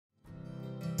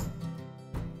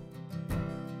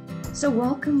So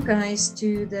welcome guys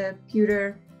to the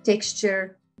pewter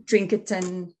texture trinket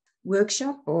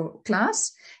workshop or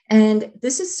class. And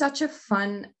this is such a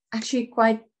fun, actually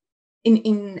quite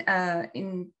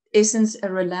in essence,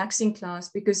 a relaxing class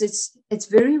because it's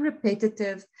very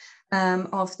repetitive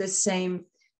of the same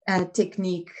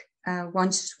technique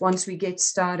once we get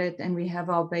started and we have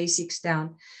our basics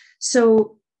down.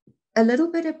 So a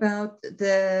little bit about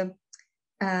the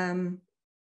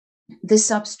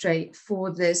substrate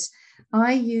for this.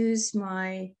 I use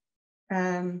my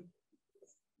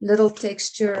little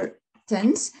texture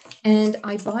tins, and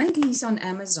I buy these on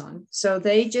Amazon. So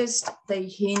they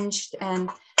hinged and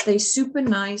they're super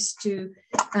nice to,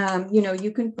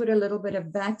 you can put a little bit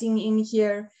of batting in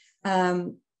here.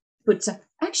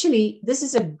 Actually, this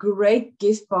is a great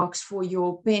gift box for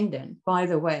your pendant, by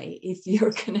the way, if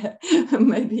you're gonna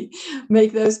maybe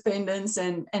make those pendants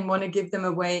and want to give them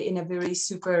away in a very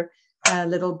super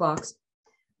little box.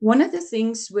 One of the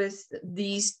things with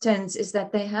these tins is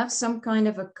that they have some kind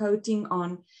of a coating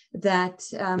on that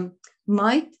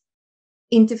might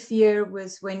interfere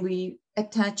with when we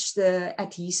attach the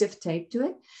adhesive tape to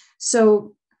it.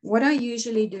 So what I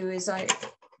usually do is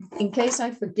in case I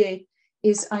forget,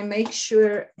 is I make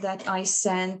sure that I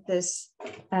sand this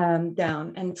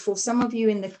down. And for some of you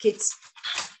in the kits,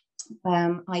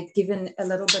 I've given a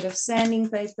little bit of sanding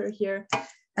paper here.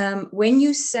 When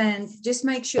you sand, just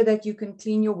make sure that you can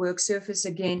clean your work surface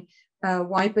again,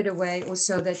 wipe it away, or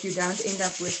so that you don't end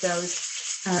up with those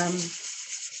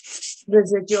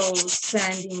residual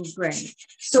sanding grain.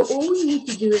 So all we need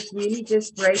to do is really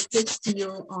just break the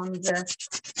steel on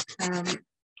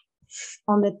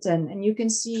the tin, and you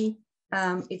can see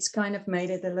it's kind of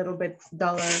made it a little bit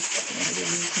duller.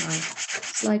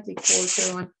 Slightly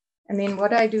coarser one. And then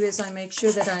what I do is I make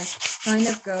sure that I kind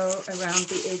of go around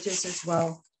the edges as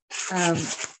well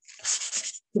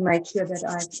to make sure that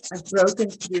I've broken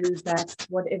through that,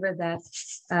 whatever that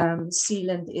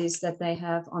sealant is that they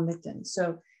have on the tin.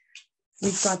 So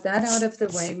we've got that out of the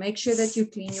way. Make sure that you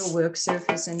clean your work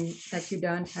surface and that you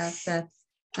don't have that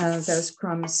those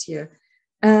crumbs here.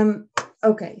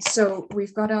 Okay, so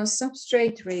we've got our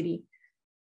substrate ready.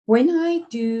 When I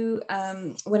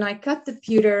cut the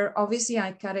pewter, obviously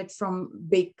I cut it from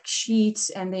big sheets,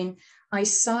 and then I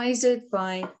size it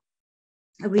by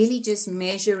really just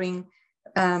measuring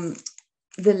the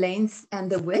length and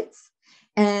the width,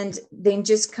 and then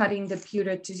just cutting the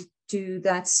pewter to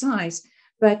that size.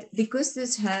 But because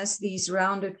this has these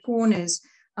rounded corners,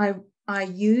 I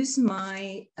use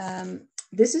my,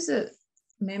 this is a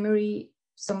memory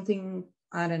something,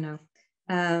 I don't know,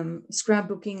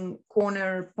 scrapbooking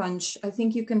corner punch. I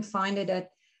think you can find it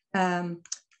at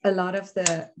a lot of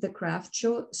the craft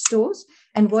stores.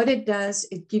 And what it does,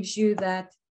 it gives you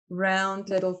that round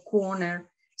little corner.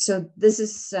 So this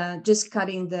is just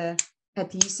cutting the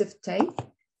adhesive tape.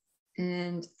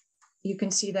 And you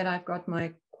can see that I've got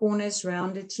my corners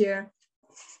rounded here.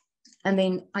 And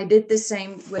then I did the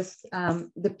same with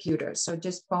the pewter. So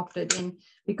just popped it in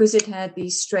because it had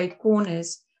these straight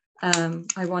corners.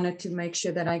 I wanted to make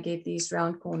sure that I get these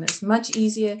round corners. Much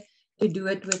easier to do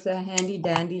it with a handy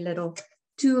dandy little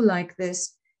tool like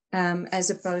this, as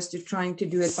opposed to trying to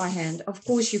do it by hand. Of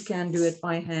course, you can do it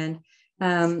by hand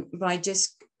by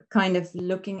just kind of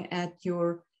looking at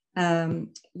your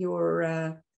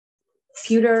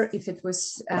pewter. If it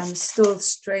was still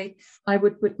straight, I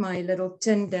would put my little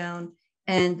tin down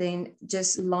and then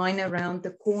just line around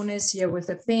the corners here with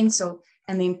a pencil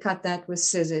and then cut that with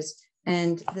scissors.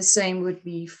 And the same would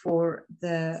be for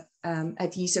the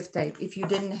adhesive tape if you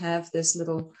didn't have this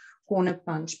little corner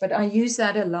punch. But I use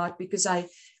that a lot because I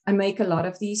make a lot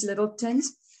of these little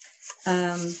tins.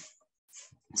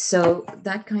 So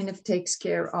that kind of takes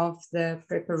care of the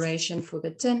preparation for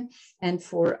the tin and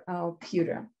for our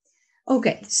pewter.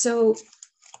 Okay, so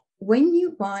when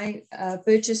you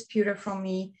purchase pewter from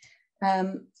me,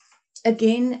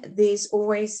 again, there's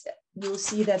always, you'll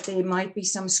see that there might be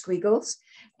some squiggles.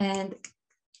 And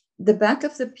the back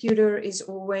of the pewter is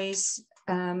always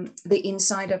the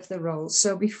inside of the roll.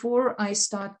 So before I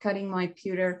start cutting my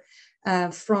pewter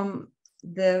from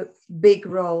the big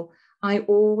roll, I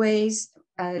always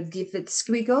give it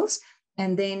squiggles.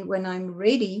 And then when I'm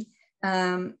ready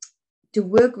to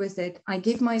work with it, I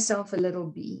give myself a little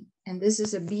B. And this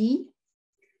is a B.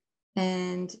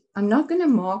 And I'm not going to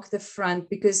mark the front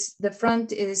because the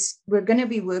front is, we're going to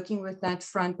be working with that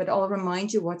front, but I'll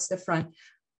remind you what's the front.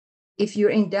 If you're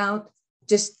in doubt,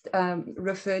 just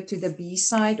refer to the B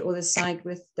side or the side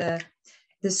with the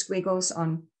squiggles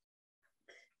on.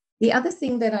 The other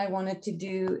thing that I wanted to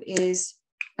do is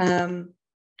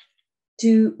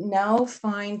to now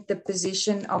find the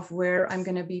position of where I'm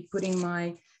going to be putting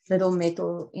my little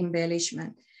metal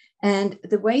embellishment. And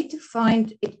the way to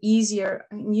find it easier,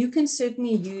 I mean, you can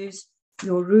certainly use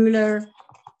your ruler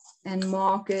and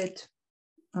mark it.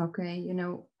 Okay, you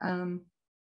know,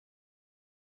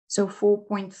 so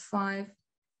 4.5.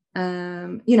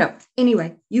 You know,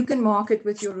 anyway, you can mark it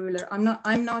with your ruler.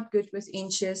 I'm not good with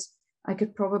inches. I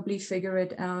could probably figure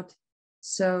it out.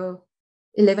 So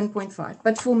 11.5.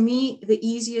 But for me, the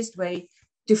easiest way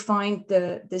to find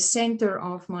the center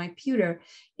of my pewter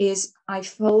is I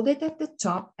fold it at the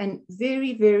top and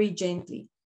very, very gently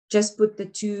just put the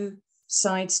two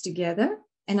sides together,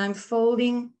 and I'm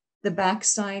folding the back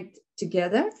side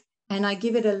together, and I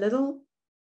give it a little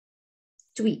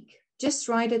tweak just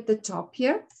right at the top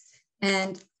here.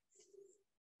 And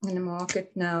I'm going to mark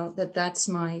it now that that's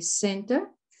my center,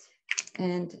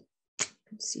 and you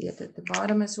can see it at the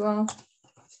bottom as well.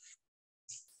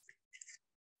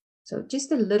 So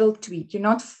just a little tweak. You're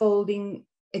not folding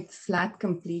it flat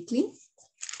completely.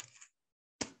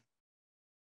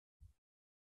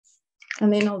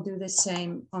 And then I'll do the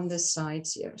same on the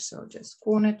sides here. So just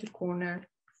corner to corner.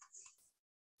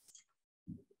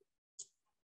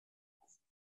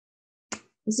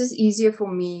 This is easier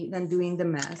for me than doing the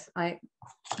math, I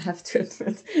have to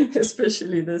admit,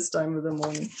 especially this time of the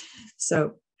morning.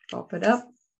 So pop it up.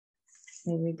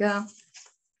 There we go.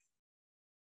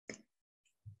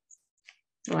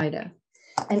 Righto.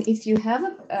 And if you have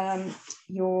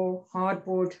your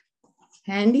hardboard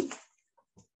handy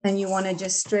and you want to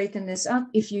just straighten this up,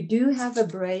 if you do have a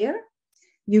brayer,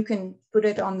 you can put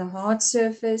it on the hard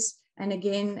surface. And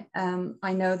again,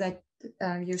 I know that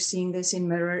you're seeing this in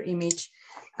mirror image,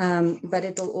 but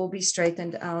it'll all be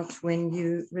straightened out when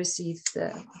you receive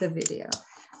the video.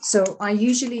 So I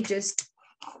usually just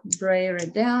brayer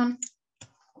it down.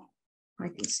 I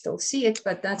can still see it,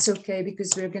 but that's okay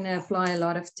because we're going to apply a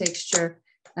lot of texture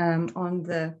on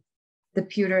the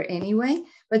pewter anyway.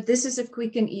 But this is a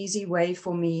quick and easy way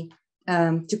for me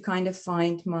to kind of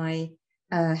find my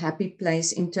happy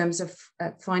place in terms of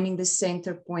finding the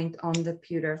center point on the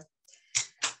pewter.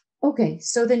 Okay,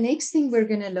 so the next thing we're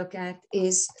going to look at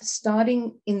is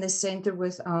starting in the center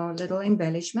with our little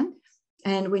embellishment.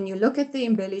 And when you look at the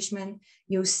embellishment,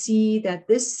 you'll see that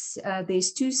this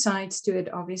there's two sides to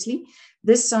it, obviously.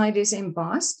 This side is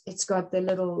embossed. It's got the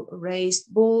little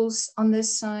raised balls on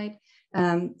this side.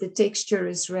 The texture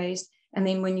is raised. And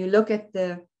then when you look at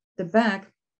the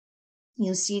back,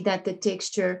 you'll see that the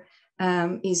texture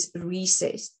is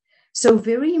recessed. So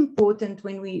very important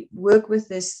when we work with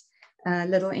this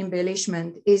little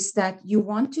embellishment is that you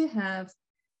want to have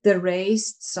the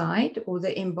raised side or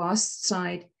the embossed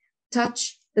side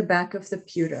touch the back of the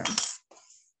pewter.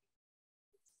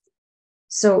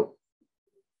 So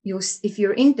if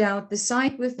you're in doubt, the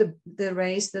side with the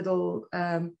raised little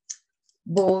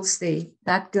balls there,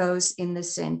 that goes in the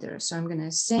center. So I'm going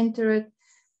to center it.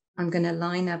 I'm going to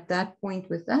line up that point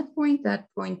with that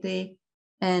point there,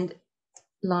 and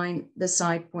line the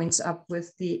side points up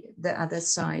with the other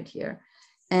side here.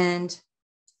 And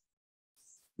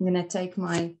I'm going to take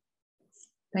my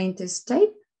painter's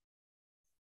tape.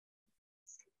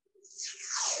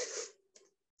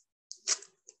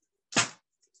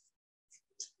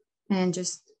 And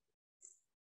just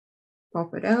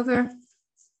pop it over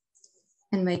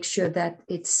and make sure that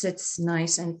it sits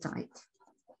nice and tight.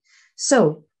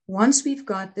 So once we've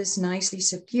got this nicely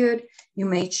secured, you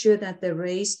make sure that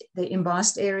the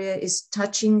embossed area is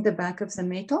touching the back of the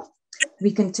metal.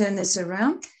 We can turn this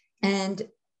around and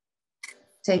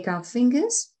take our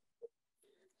fingers.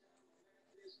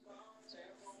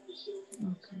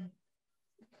 Okay.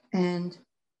 And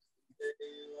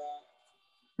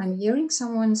I'm hearing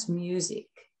someone's music.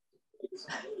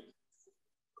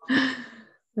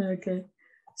 Okay,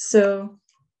 so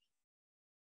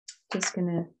just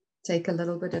gonna take a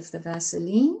little bit of the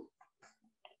Vaseline,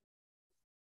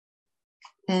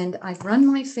 and I've run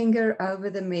my finger over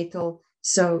the metal,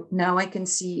 so now I can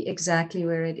see exactly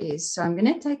where it is. So I'm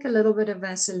gonna take a little bit of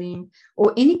Vaseline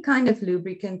or any kind of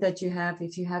lubricant that you have.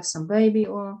 If you have some baby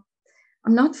oil,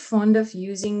 I'm not fond of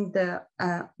using the,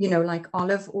 like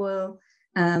olive oil.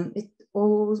 It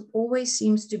always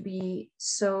seems to be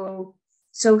so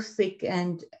thick,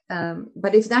 and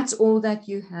but if that's all that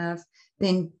you have,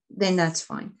 then that's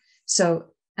fine. So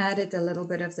added a little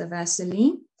bit of the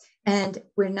Vaseline, and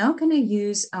we're now going to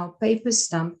use our paper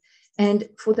stump. And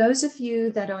for those of you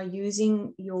that are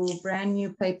using your brand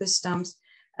new paper stumps,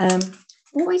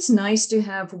 always nice to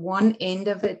have one end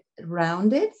of it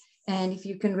rounded, and if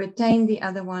you can retain the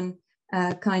other one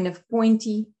kind of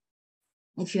pointy.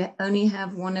 If you only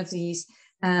have one of these,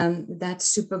 that's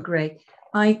super great.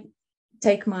 I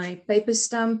take my paper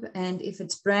stump, and if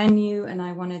it's brand new and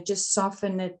I want to just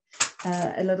soften it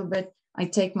a little bit, I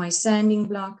take my sanding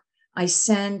block, I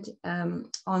sand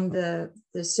on the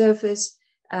surface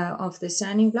of the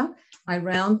sanding block, I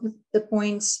round the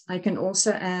points. I can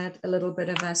also add a little bit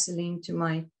of Vaseline to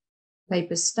my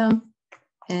paper stump,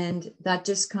 and that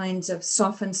just kind of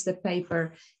softens the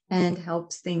paper and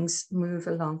helps things move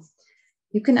along.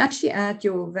 You can actually add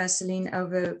your Vaseline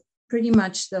over pretty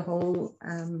much the whole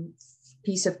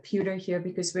piece of pewter here,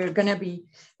 because we're going to be,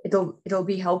 it'll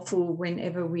be helpful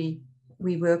whenever we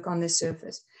work on the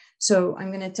surface. So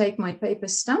I'm going to take my paper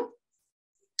stump.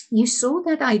 You saw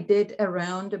that I did a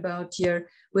roundabout here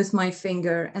with my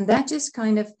finger, and that just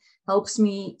kind of helps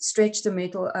me stretch the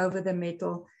metal over the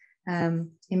metal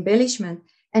embellishment.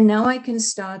 And now I can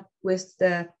start with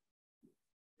the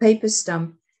paper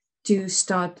stump to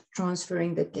start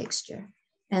transferring the texture.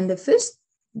 And the first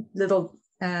little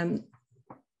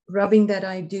rubbing that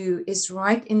I do is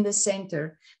right in the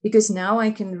center, because now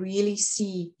I can really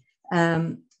see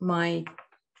my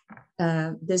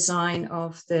design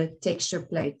of the texture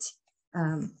plate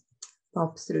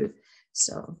pop through.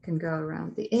 So I can go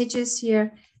around the edges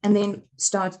here and then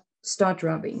start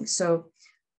rubbing. So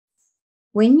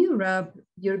when you rub,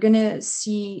 you're going to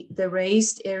see the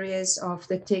raised areas of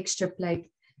the texture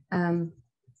plate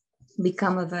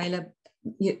become available,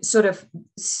 sort of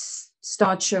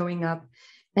start showing up.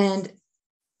 And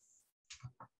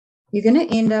you're going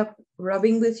to end up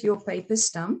rubbing with your paper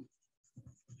stump.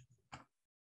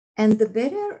 And the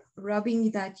better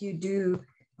rubbing that you do,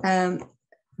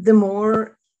 the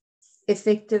more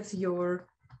effective your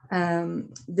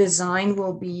design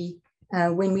will be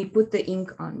when we put the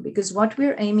ink on. Because what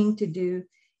we're aiming to do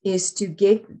is to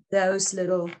get those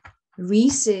little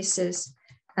recesses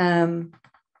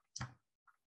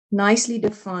nicely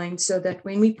defined, so that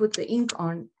when we put the ink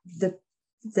on,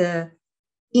 the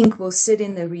ink will sit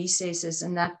in the recesses,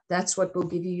 and that's what will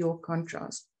give you your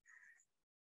contrast.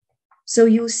 So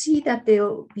you'll see that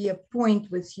there'll be a point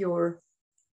with your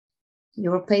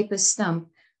paper stump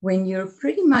when you're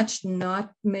pretty much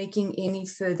not making any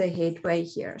further headway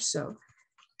here. So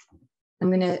I'm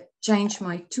going to change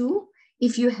my tool.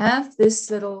 If you have this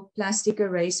little plastic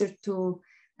eraser tool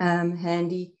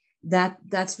handy,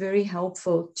 that's very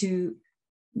helpful to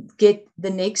get the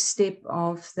next step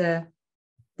of the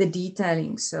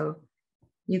detailing. So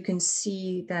you can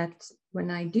see that when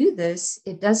I do this,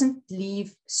 it doesn't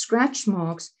leave scratch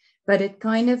marks, but it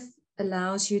kind of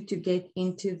allows you to get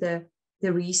into the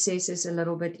recesses a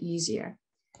little bit easier.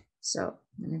 So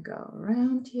I'm going to go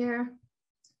around here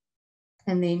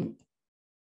and then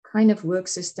kind of work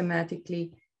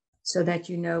systematically so that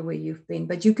you know where you've been.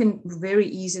 But you can very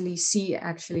easily see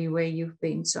actually where you've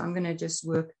been. So I'm going to just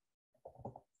work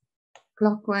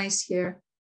clockwise here.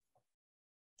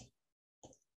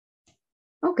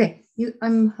 Okay,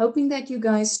 I'm hoping that you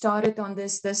guys started on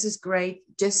this. This is great.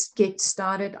 Just get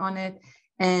started on it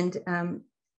and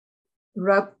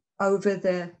rub over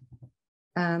the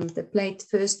plate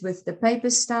first with the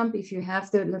paper stump. If you have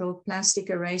the little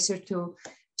plastic eraser tool,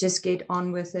 just get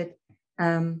on with it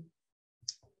to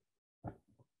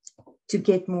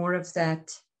get more of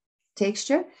that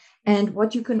texture. And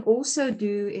what you can also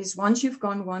do is, once you've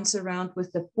gone once around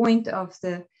with the point of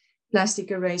the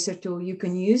plastic eraser tool, you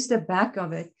can use the back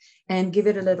of it and give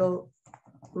it a little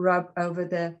rub over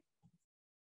the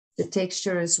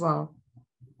texture as well.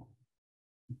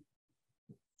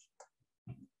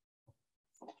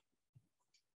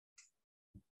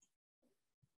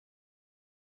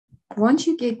 Once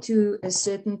you get to a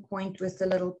certain point with the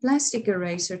little plastic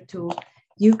eraser tool,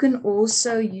 you can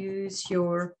also use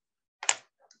your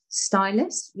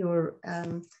stylus, your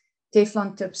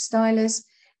Teflon tip stylus,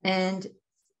 and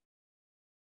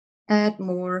add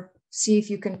more, see if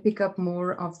you can pick up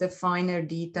more of the finer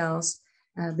details,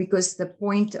 because the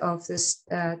point of this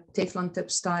Teflon tip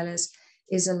stylus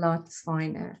is a lot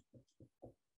finer.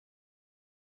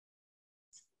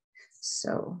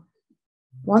 So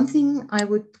one thing I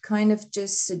would kind of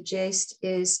just suggest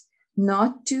is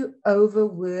not to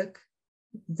overwork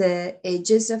the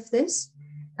edges of this.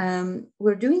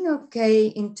 We're doing okay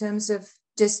in terms of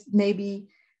just maybe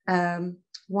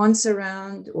once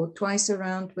around or twice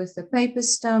around with the paper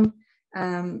stump,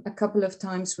 a couple of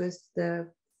times with the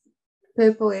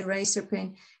purple eraser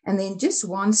pen, and then just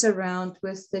once around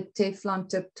with the Teflon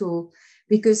tip tool,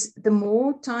 because the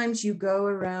more times you go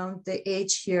around the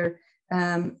edge here,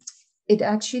 it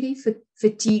actually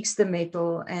fatigues the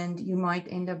metal and you might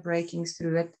end up breaking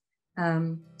through it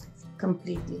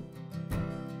completely.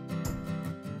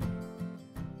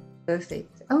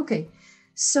 Perfect. Okay.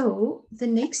 So the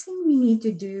next thing we need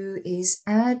to do is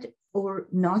add or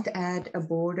not add a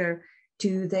border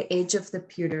to the edge of the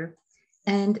pewter.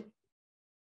 And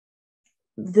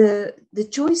the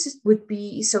choices would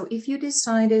be, so if you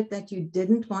decided that you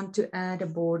didn't want to add a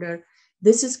border,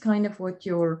 this is kind of what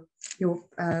your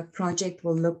project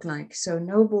will look like. So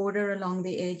no border along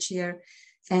the edge here.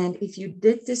 And if you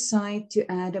did decide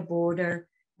to add a border,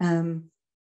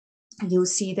 you'll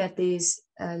see that there's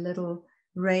a little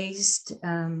raised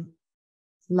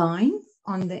line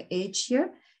on the edge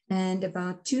here, and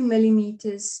about 2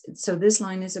 millimeters. So this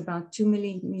line is about 2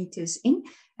 millimeters in.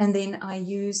 And then I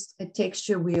used a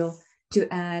texture wheel to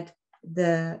add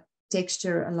the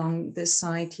texture along the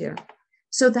side here.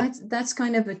 So that's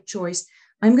kind of a choice.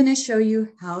 I'm going to show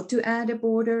you how to add a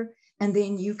border, and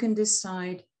then you can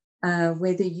decide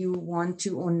whether you want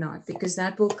to or not, because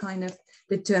that will kind of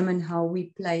determine how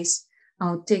we place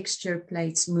our texture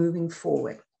plates moving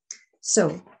forward.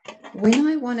 So when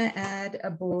I want to add a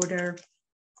border,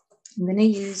 I'm going to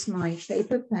use my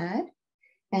paper pad,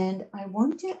 and I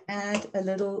want to add a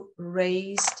little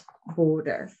raised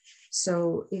border.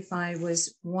 So if I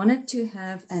wanted to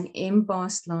have an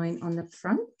embossed line on the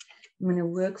front, I'm going to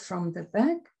work from the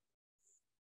back.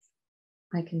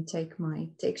 I can take my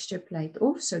texture plate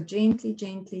off. So gently,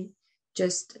 gently,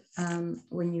 just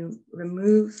when you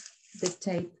remove the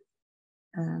tape,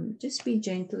 just be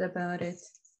gentle about it.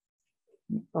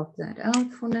 Pop that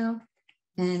out for now.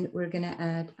 And we're going to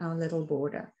add our little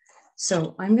border.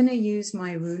 So I'm going to use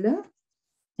my ruler,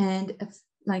 and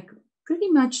like pretty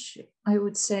much, I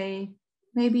would say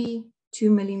maybe 2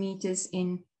 millimeters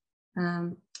in,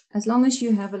 as long as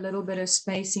you have a little bit of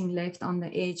spacing left on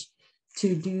the edge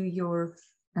to do your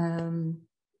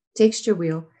texture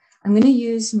wheel. I'm going to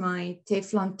use my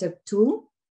Teflon tip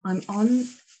tool. I'm on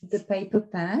the paper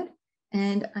pad,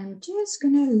 and I'm just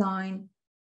going to line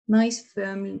nice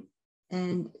firmly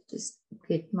and just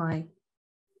get my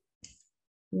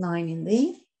line in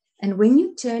there. And when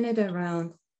you turn it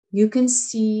around, you can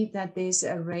see that there's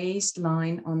a raised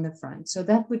line on the front. So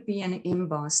that would be an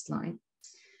embossed line.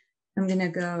 I'm going to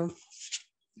go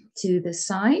to the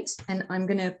sides, and I'm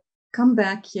going to come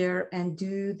back here and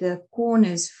do the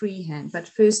corners freehand. But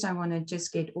first I want to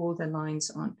just get all the lines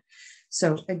on.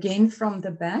 So again, from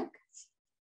the back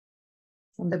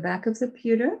of the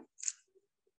pewter,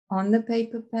 on the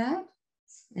paper pad,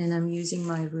 and I'm using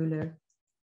my ruler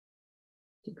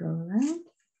to go around.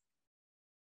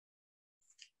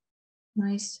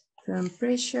 Nice firm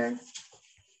pressure.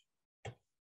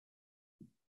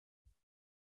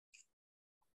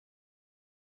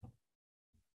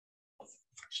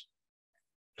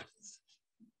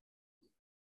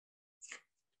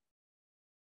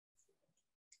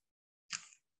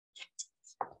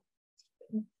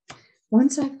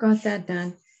 Once I've got that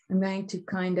done, I'm going to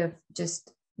kind of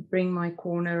just bring my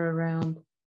corner around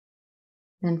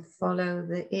and follow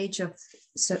the edge of,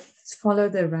 so follow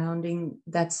the rounding,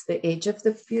 that's the edge of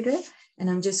the pewter. And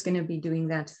I'm just going to be doing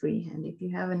that freehand. If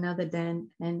you have another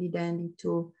handy dandy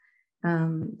tool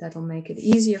that'll make it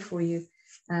easier for you,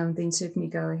 then certainly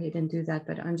go ahead and do that.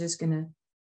 But I'm just going to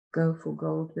go for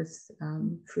gold with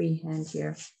freehand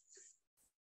here.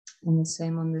 And the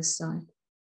same on this side.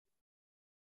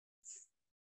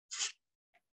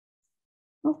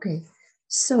 Okay,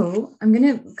 so I'm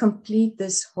going to complete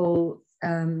this whole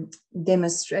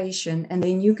demonstration, and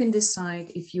then you can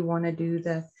decide if you want to do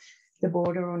the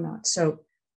border or not. So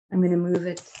I'm going to move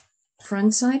it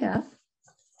front side up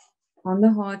on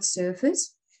the hard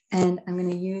surface, and I'm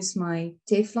going to use my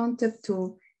Teflon tip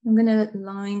tool. I'm going to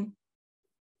line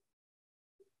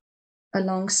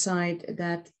alongside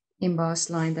that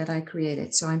embossed line that I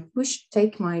created. So I'm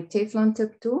take my Teflon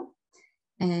tip tool,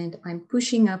 and I'm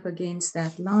pushing up against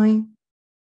that line.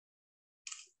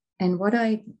 And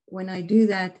when I do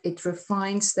that, it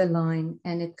refines the line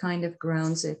and it kind of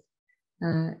grounds it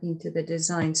into the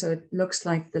design. So it looks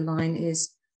like the line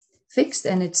is fixed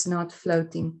and it's not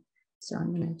floating. So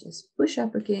I'm going to just push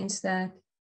up against that.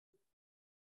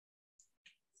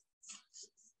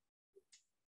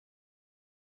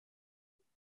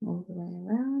 All the way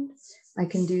around. I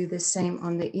can do the same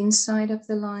on the inside of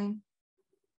the line.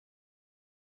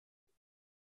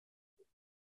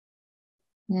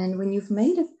 And when you've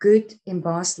made a good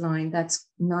embossed line that's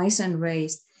nice and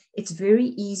raised, it's very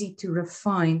easy to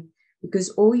refine, because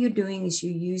all you're doing is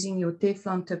you're using your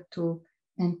Teflon tip tool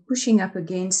and pushing up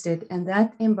against it. And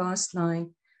that embossed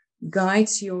line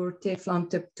guides your Teflon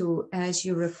tip tool as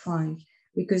you refine,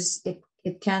 because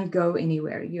it can't go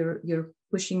anywhere. You're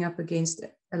pushing up against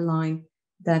a line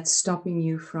that's stopping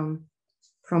you from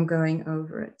going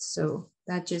over it. So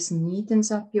that just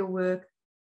neatens up your work,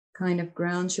 kind of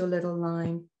grounds your little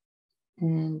line,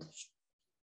 and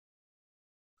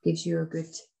gives you a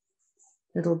good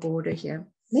little border here.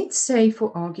 Let's say,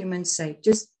 for argument's sake,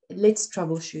 just let's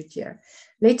troubleshoot here.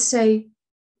 Let's say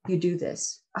you do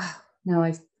this. Now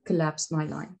I've collapsed my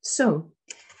line. So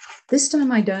this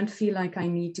time I don't feel like I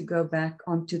need to go back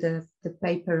onto the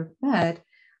paper pad.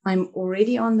 I'm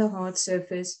already on the hard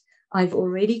surface. I've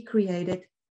already created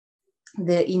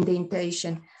the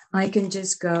indentation. I can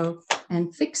just go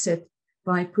and fix it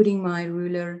by putting my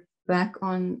ruler back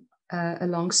on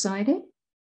alongside it.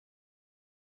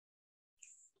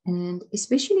 And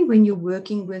especially when you're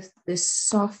working with the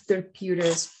softer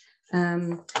pewters.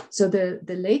 So the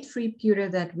lead free pewter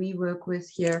that we work with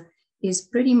here is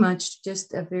pretty much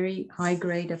just a very high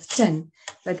grade of tin.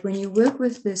 But when you work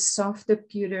with this softer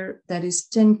pewter that is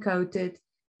tin coated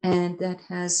and that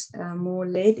has more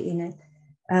lead in it,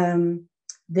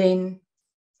 then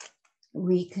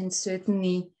we can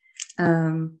certainly,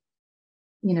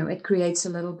 it creates a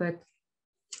little bit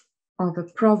of a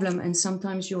problem, and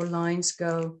sometimes your lines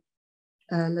go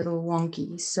a little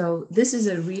wonky. So this is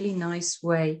a really nice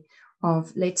way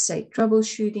of, let's say,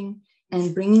 troubleshooting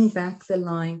and bringing back the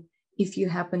line if you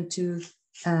happen to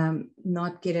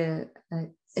not get a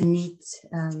neat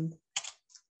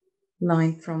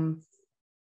line from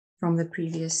the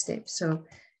previous step. So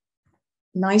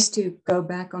nice to go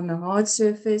back on the hard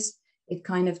surface. It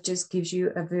kind of just gives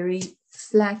you a very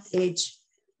flat edge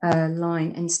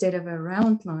line instead of a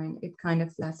round line. It kind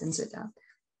of flattens it out.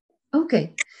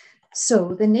 Okay,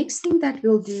 so the next thing that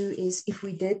we'll do is, if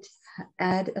we did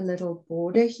add a little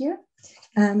border here,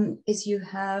 is you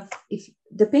have,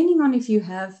 depending on if you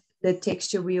have the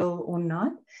texture wheel or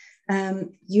not,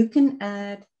 you can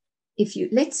add,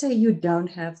 let's say you don't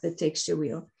have the texture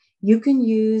wheel, you can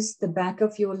use the back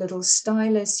of your little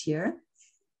stylus here,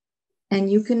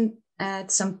 and you can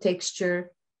add some texture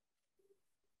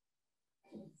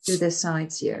to the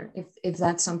sides here, if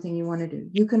that's something you want to do.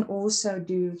 You can also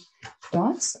do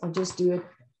dots. I'll just do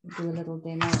a little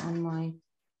demo on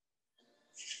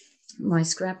my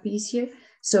scrap piece here.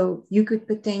 So you could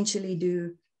potentially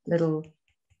do little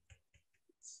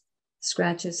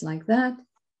scratches like that.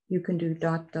 You can do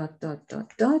dot, dot, dot,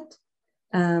 dot, dot.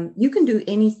 You can do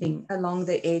anything along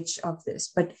the edge of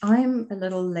this, but I'm a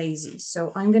little lazy,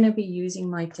 so I'm going to be using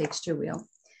my texture wheel.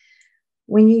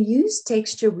 When you use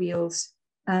texture wheels,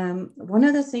 one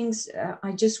of the things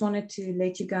I just wanted to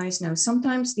let you guys know,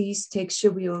 sometimes these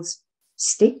texture wheels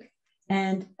stick,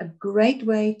 and a great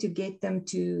way to get them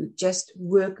to just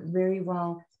work very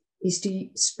well is to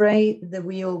spray the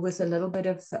wheel with a little bit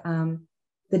of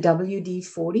the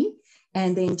WD-40,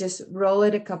 and then just roll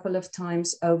it a couple of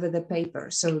times over the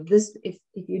paper. So this, if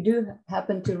you do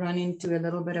happen to run into a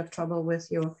little bit of trouble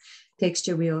with your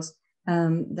texture wheels,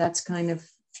 that's kind of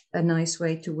a nice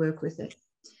way to work with it.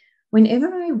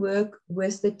 Whenever I work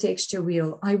with the texture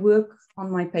wheel, I work on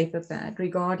my paper pad,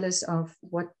 regardless of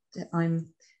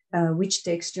which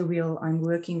texture wheel I'm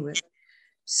working with.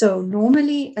 So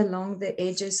normally along the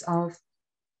edges of,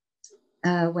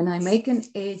 when I make an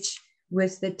edge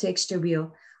with the texture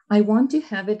wheel, I want to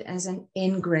have it as an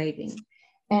engraving.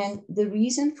 And the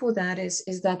reason for that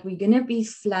is that we're going to be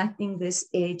flattening this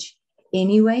edge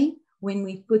anyway when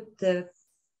we put the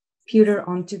pewter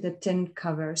onto the tin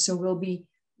cover. So we'll be,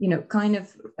 kind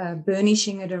of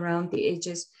burnishing it around the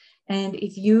edges. And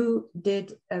if you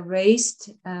did a raised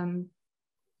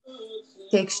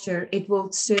texture, it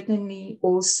will certainly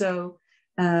also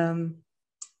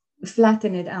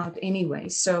flatten it out anyway.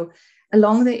 So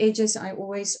along the edges, I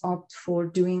always opt for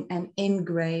doing an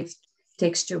engraved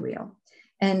texture wheel.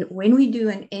 And when we do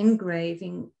an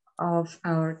engraving of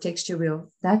our texture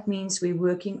wheel, that means we're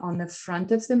working on the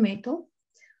front of the metal,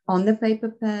 on the paper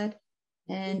pad,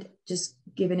 and just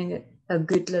giving it a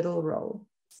good little roll.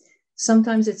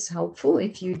 Sometimes it's helpful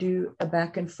if you do a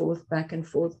back and forth, back and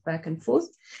forth, back and forth,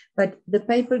 but the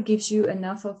paper gives you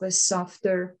enough of a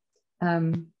softer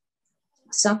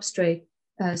softer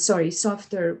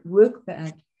work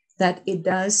pad that it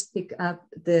does pick up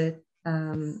the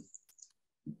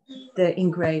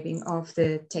engraving of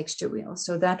the texture wheel.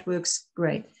 So that works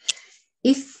great.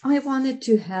 If I wanted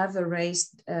to have a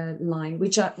raised line,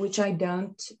 which I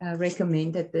don't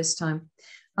recommend at this time,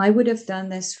 I would have done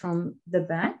this from the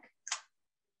back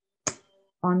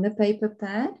on the paper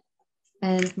pad,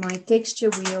 and my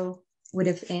texture wheel would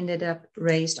have ended up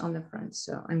raised on the front.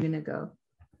 So I'm going to go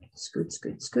scoot,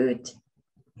 scoot, scoot.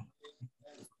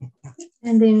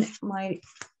 And then my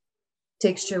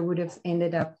texture would have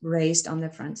ended up raised on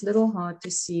the front. It's a little hard to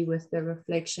see with the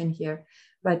reflection here,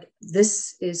 but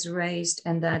this is raised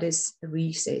and that is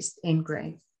recessed,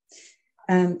 engraved.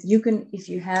 You can, if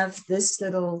you have this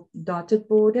little dotted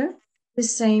border, the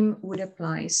same would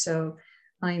apply. So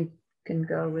I'm can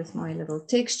go with my little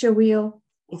texture wheel.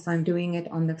 If I'm doing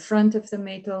it on the front of the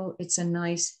metal, it's a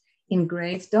nice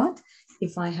engraved dot.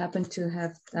 If I happen to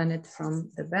have done it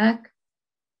from the back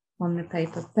on the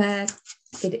paper pad,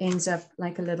 it ends up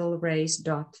like a little raised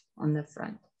dot on the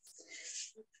front.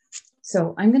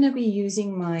 So I'm going to be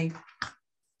using my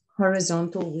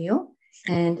horizontal wheel,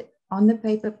 and on the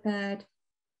paper pad,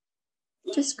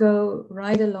 just go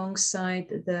right alongside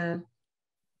the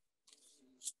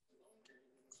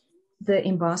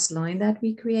embossed line that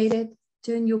we created.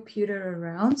 Turn your pewter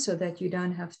around so that you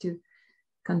don't have to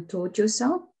contort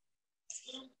yourself.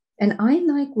 And I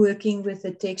like working with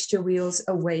the texture wheels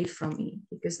away from me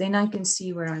because then I can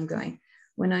see where I'm going.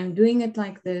 When I'm doing it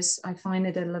like this, I find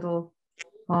it a little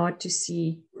hard to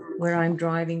see where I'm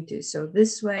driving to. So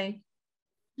this way,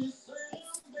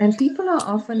 and people are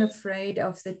often afraid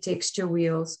of the texture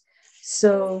wheels.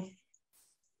 So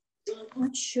I'm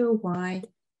not sure why,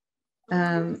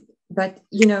 but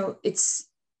you know, it's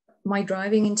my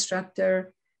driving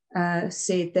instructor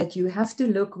said that you have to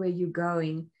look where you're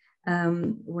going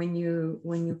when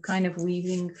you kind of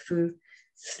weaving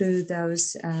through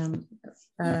those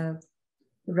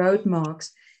road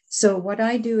marks. So what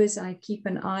I do is I keep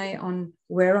an eye on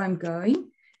where I'm going,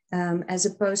 as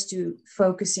opposed to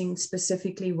focusing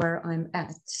specifically where I'm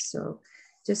at. So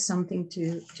just something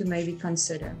to maybe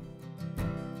consider.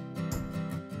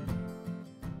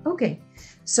 Okay,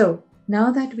 so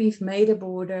now that we've made a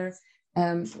border,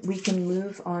 we can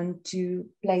move on to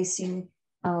placing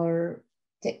our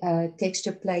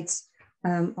texture plates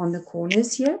on the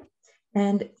corners here.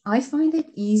 And I find it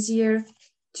easier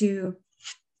to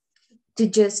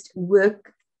just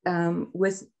work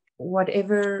with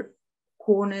whatever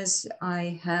corners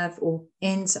I have or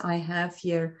ends I have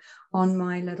here on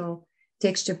my little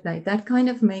texture plate. That kind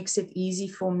of makes it easy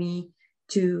for me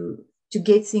to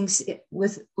get things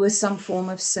with some form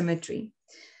of symmetry.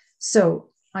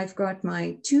 So I've got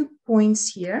my 2 points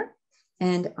here,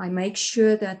 and I make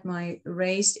sure that my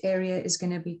raised area is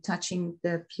going to be touching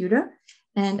the pewter.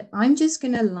 And I'm just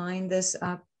going to line this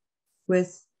up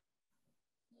with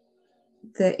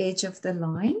the edge of the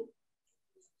line.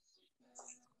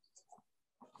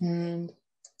 And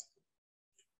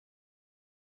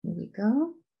here we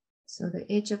go. So the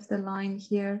edge of the line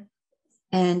here.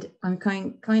 And I'm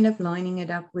kind of lining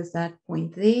it up with that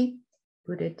point there.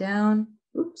 Put it down.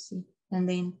 Oopsie. And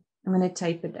then I'm going to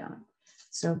tape it down.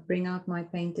 So bring out my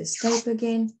painter's tape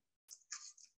again.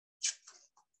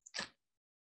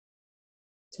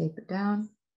 Tape it down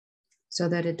so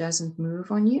that it doesn't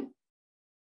move on you.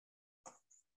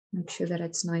 Make sure that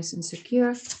it's nice and secure.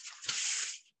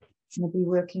 I'm going to be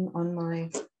working on my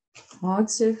hard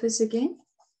surface again.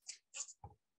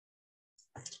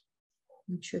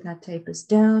 Make sure that tape is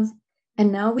down.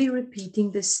 And now we're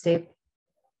repeating this step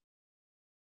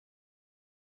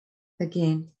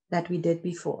again that we did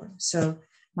before. So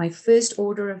my first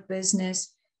order of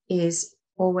business is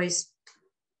always,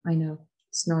 I know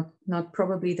it's not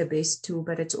probably the best tool,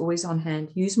 but it's always on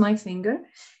hand. Use my finger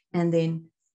and then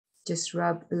just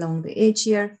rub along the edge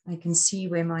here. I can see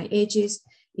where my edge is.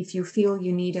 If you feel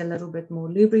you need a little bit more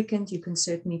lubricant, you can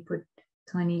certainly put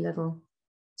tiny little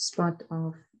spot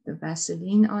of the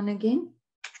Vaseline on again.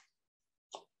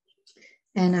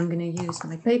 And I'm going to use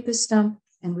my paper stump,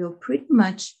 and we'll pretty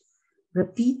much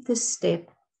repeat the step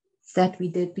that we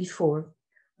did before.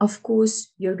 Of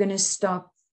course, you're going to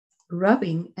stop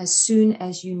rubbing as soon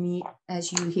as you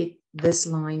hit this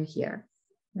line here,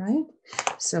 right?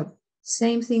 So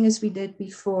same thing as we did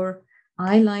before.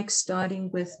 I like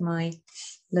starting with my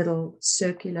little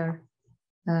circular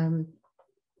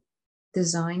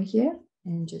design here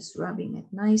and just rubbing it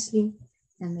nicely,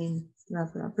 and then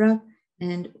rub, rub, rub.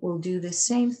 And we'll do the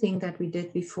same thing that we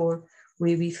did before,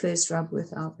 where we first rub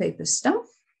with our paper stump,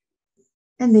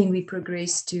 and then we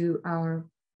progress to our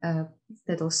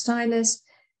little stylus,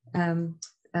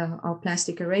 our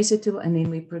plastic eraser tool, and then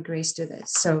we progress to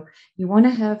this. So you want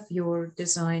to have your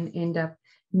design end up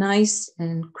nice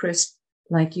and crisp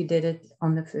like you did it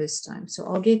on the first time. So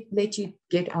I'll let you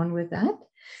get on with that.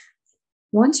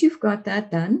 Once you've got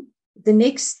that done, the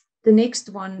next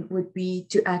one would be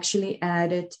to actually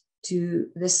add it to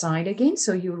the side again.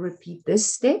 So you'll repeat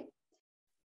this step.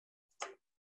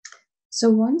 So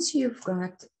once you've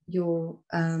got your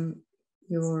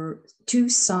two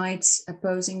sides,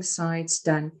 opposing sides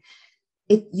done,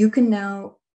 you can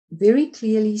now very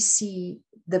clearly see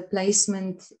the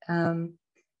placement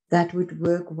that would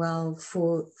work well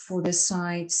for the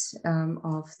sides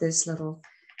of this little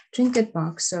trinket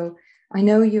box. So I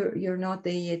know you're not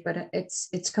there yet, but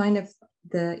it's kind of,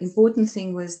 the important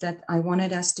thing was that I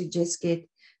wanted us to just get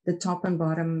the top and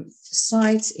bottom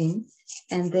sides in,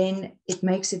 And then it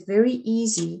makes it very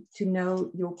easy to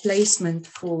know your placement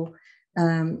for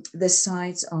the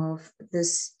sides of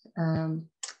this, the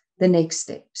next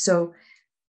step. So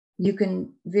you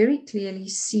can very clearly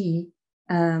see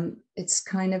it's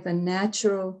kind of a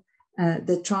natural,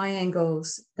 the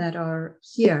triangles that are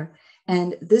here.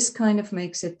 And this kind of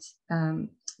makes it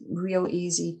real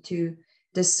easy to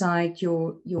decide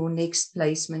your next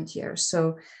placement here.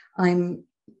 So I'm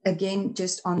again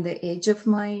just on the edge of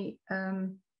my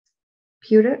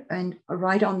pewter, and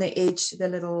right on the edge, the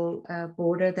little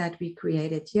border that we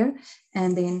created here.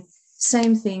 And then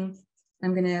same thing,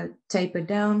 I'm going to taper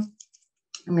down.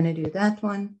 I'm going to do that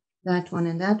one,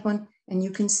 and that one. And you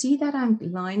can see that I'm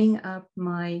lining up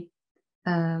my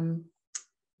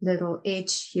little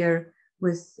edge here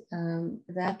with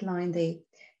that line there.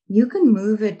 You can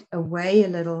move it away a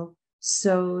little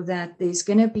so that there's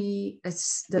going to be a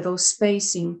little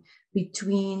spacing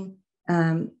between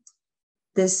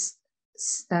this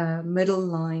middle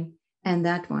line and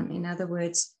that one. In other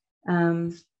words, I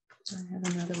have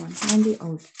another one handy.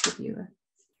 I'll give you a.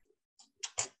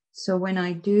 So when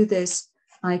I do this,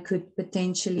 I could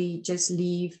potentially just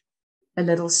leave a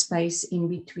little space in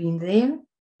between there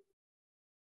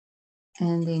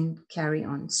and then carry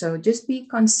on. So just be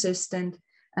consistent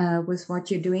with what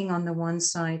you're doing on the one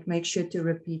side. Make sure to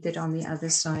repeat it on the other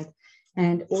side.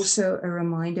 And also a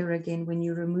reminder again, when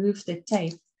you remove the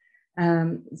tape,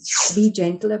 be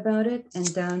gentle about it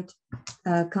and don't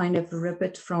kind of rip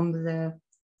it from the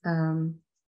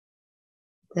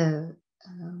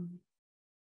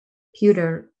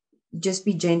pewter. Just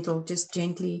be gentle, just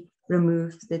gently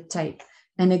remove the tape.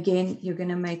 And again, you're going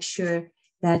to make sure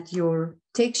that your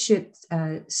textured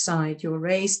side, your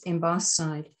raised embossed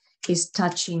side, is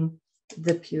touching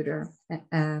the pewter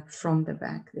from the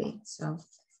back there. So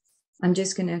I'm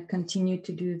just going to continue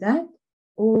to do that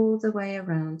all the way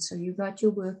around. So you got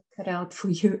your work cut out for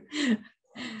you.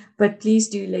 But please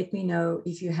do let me know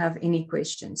if you have any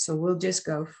questions. So we'll just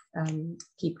go,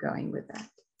 keep going with that.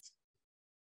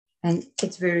 And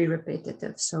it's very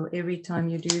repetitive. So every time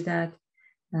you do that,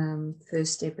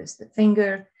 first step is the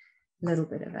finger, a little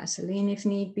bit of Vaseline if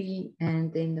need be,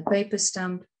 and then the paper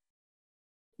stump,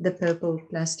 the purple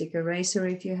plastic eraser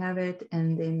if you have it,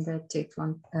 and then the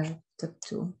Teflon tip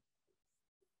tool.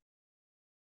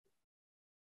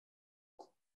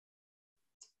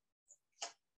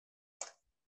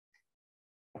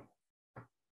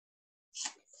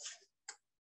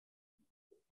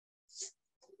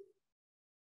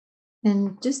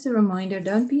 And just a reminder,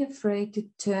 don't be afraid to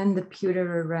turn the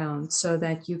pewter around so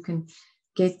that you can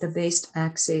get the best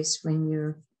access when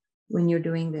you're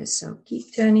doing this. So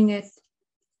keep turning it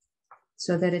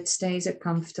so that it stays a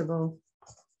comfortable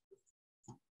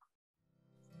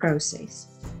process.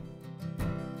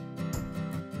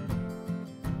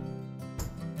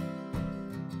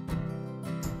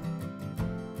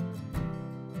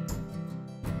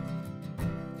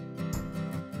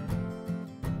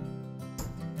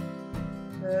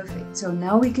 Perfect. So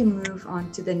now we can move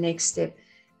on to the next step.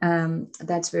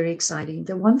 That's very exciting.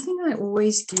 The one thing I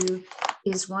always do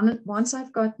is once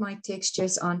I've got my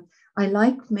textures on, I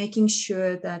like making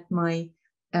sure that my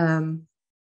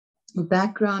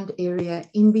background area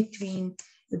in between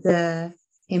the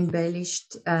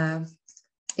embellished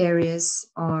areas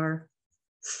are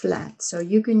flat. So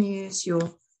you can use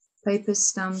your paper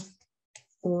stump,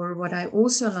 or what I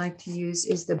also like to use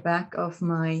is the back of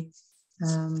my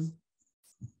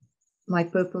my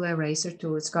purple eraser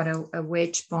tool. It's got a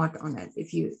wedge part on it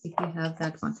if you have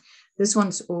that one. This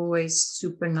one's always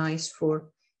super nice for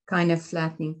kind of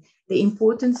flattening. The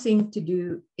important thing to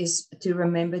do is to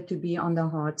remember to be on the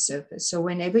hard surface. So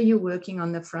whenever you're working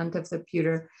on the front of the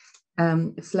pewter,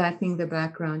 flattening the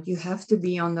background, you have to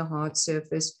be on the hard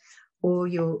surface, or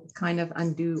you'll kind of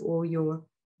undo all your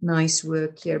nice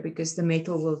work here, because the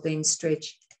metal will then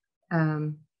stretch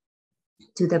to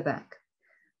the back.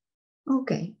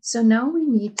 Okay, so now we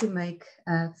need to make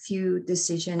a few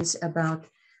decisions about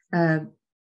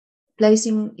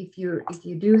placing, if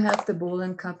you do have the ball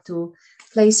and cup tool,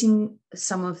 placing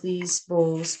some of these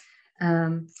balls.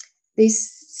 There's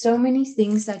so many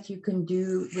things that you can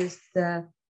do with the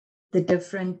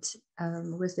different,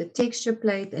 with the texture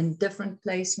plate and different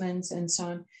placements and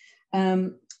so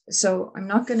on. So I'm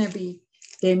not going to be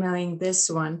demoing this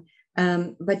one.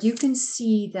 But you can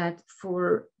see that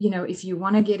for, if you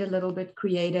want to get a little bit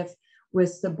creative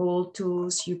with the ball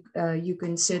tools, you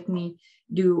can certainly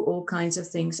do all kinds of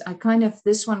things.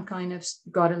 This one kind of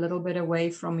got a little bit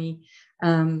away from me,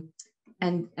 and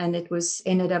it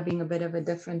ended up being a bit of a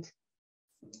different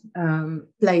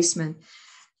placement.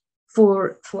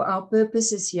 For our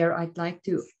purposes here, I'd like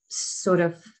to sort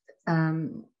of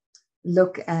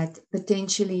look at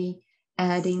potentially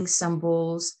adding some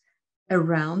balls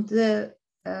around the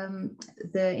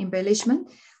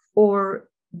embellishment, or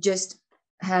just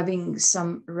having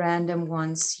some random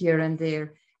ones here and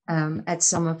there at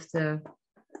some of the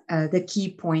key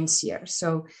points here.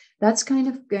 So that's kind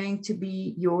of going to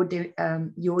be your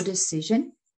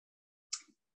decision.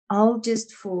 I'll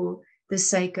just, for the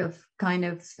sake of kind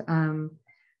of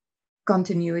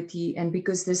continuity, and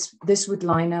because this would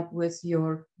line up with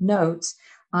your notes,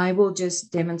 I will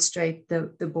just demonstrate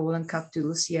the ball and cup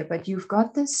tools here. But you've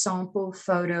got the sample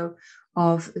photo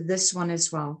of this one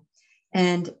as well.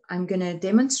 And I'm going to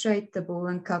demonstrate the ball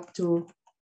and cup tool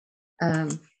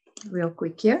real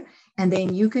quick here. And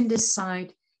then you can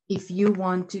decide if you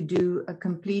want to do a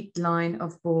complete line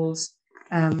of balls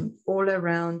all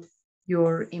around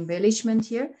your embellishment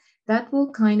here. That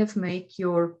will kind of make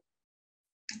your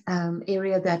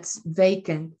area that's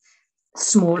vacant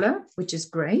smaller, which is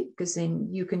great, because then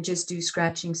you can just do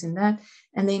scratchings in that.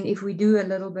 And then if we do a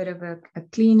little bit of a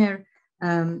cleaner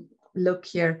look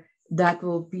here, that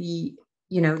will be,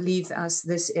 leave us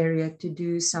this area to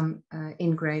do some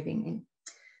engraving in.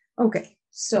 Okay,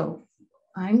 so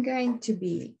I'm going to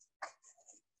be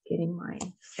getting my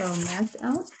foam mat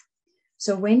out.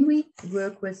 So when we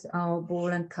work with our ball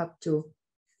and cup tool,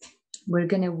 we're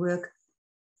going to work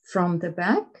from the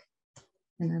back,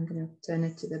 and I'm going to turn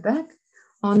it to the back.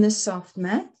 On the soft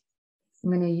mat,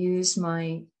 I'm going to use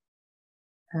my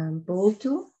ball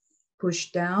tool,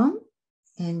 push down,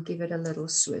 and give it a little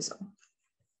swizzle.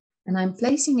 And I'm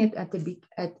placing it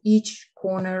at each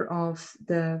corner of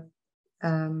the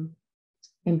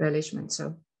embellishment.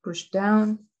 So push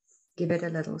down, give it a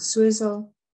little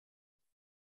swizzle,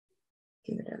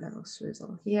 give it a little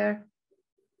swizzle here.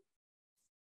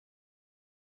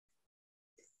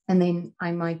 And then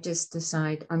I might just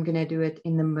decide I'm going to do it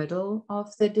in the middle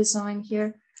of the design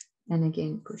here. And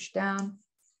again, push down,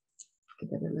 give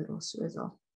it a little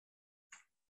swizzle.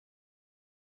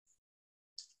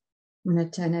 I'm going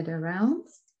to turn it around,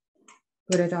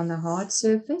 put it on the hard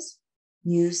surface,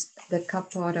 use the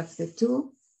cup part of the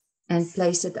tool, and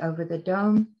place it over the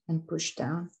dome and push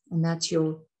down. And that's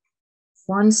your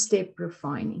one-step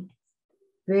refining.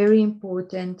 Very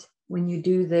important when you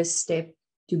do this step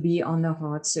to be on the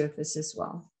hard surface as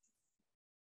well.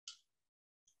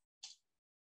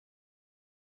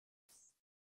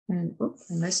 And oops,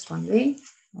 I missed one there.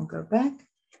 I'll go back.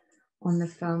 On the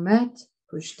foam mat,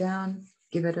 push down,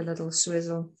 give it a little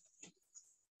swizzle,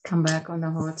 come back on the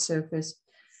hard surface,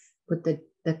 put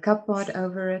the cup part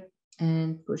over it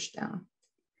and push down.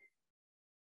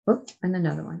 Oh, and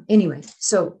another one. Anyway,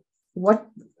 so what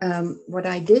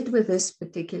I did with this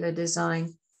particular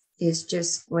design is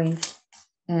just went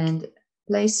and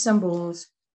place some balls,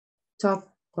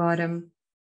 top, bottom,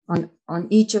 on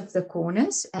each of the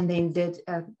corners, and then did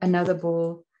another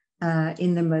ball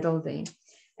in the middle there.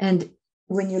 And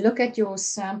when you look at your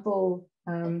sample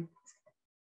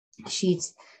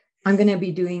sheets, I'm going to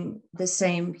be doing the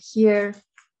same here,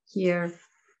 here.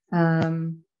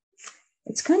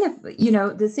 It's kind of,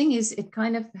 the thing is, it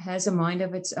kind of has a mind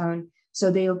of its own. So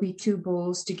there'll be two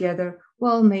balls together.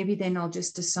 Well, maybe then I'll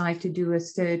just decide to do a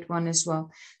third one as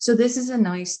well. So this is a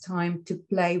nice time to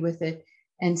play with it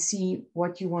and see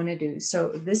what you want to do.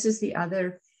 So this is the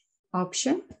other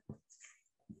option.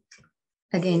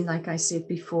 Again, like I said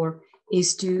before,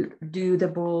 is to do the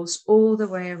balls all the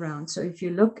way around. So if you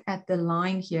look at the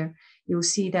line here, you'll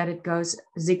see that it goes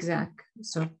zigzag.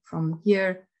 So from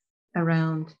here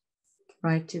around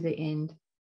right to the end.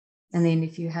 And then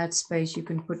if you had space, you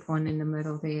can put one in the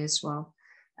middle there as well.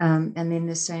 And then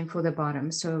the same for the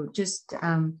bottom. So just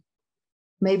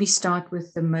maybe start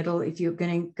with the middle if you're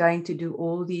going to do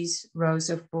all these rows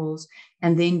of balls,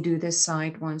 and then do the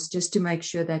side ones, just to make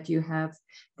sure that you have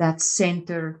that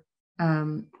center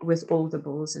with all the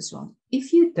balls as well.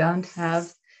 If you don't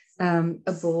have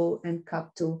a ball and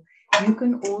cup tool, you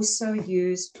can also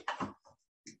use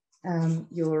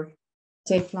your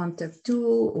Teflon tip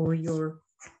tool or your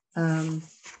little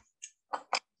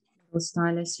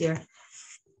stylus here.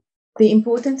 The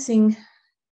important thing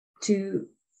to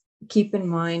keep in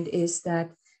mind is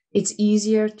that it's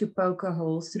easier to poke a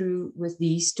hole through with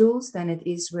these tools than it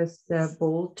is with the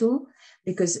ball tool,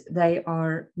 because they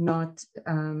are not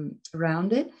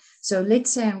rounded. So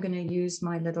let's say I'm going to use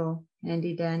my little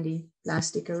handy dandy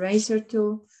plastic eraser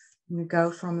tool. I'm going to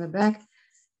go from the back.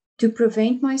 To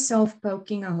prevent myself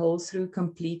poking a hole through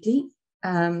completely,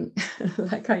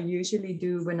 like I usually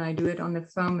do when I do it on the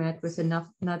foam mat with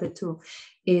another tool,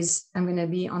 is I'm going to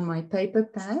be on my paper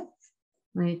pad.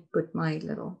 I put my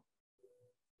little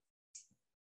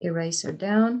eraser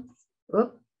down.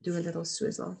 Oop, do a little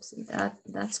swizzle. See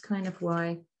that's kind of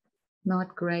why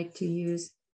not great to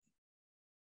use.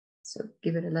 So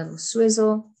give it a little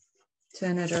swizzle,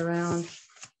 turn it around,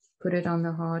 put it on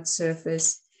the hard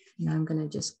surface, and I'm going to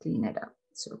just clean it up.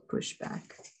 So push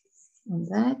back on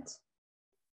that,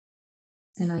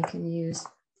 and I can use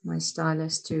my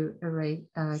stylus to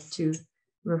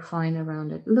refine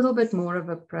around it. A little bit more of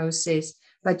a process,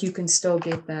 but you can still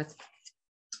get that.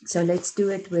 So let's do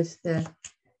it with the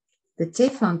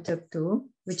Teflon tip tool,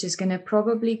 which is going to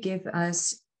probably give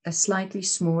us a slightly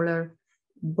smaller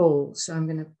bowl. So I'm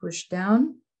going to push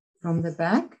down from the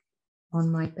back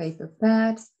on my paper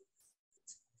pad,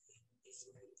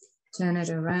 turn it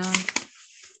around,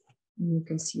 and you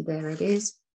can see there it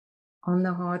is on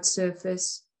the hard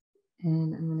surface,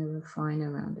 and I'm going to refine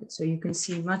around it. So you can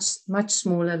see much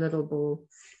smaller little ball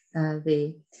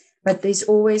there. But there's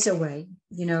always a way,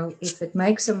 you know, if it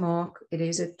makes a mark, it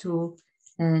is a tool.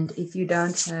 And if you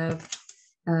don't have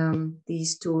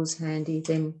these tools handy,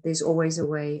 then there's always a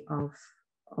way of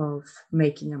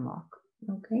making a mark.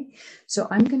 Okay, so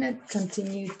I'm going to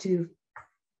continue to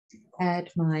add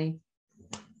my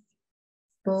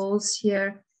balls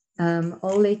here.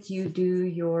 I'll let you do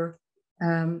your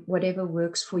whatever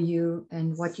works for you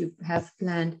and what you have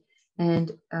planned,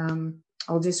 and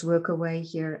I'll just work away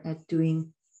here at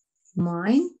doing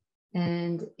mine.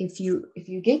 And if you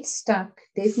get stuck,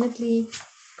 definitely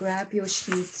grab your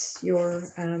sheets, your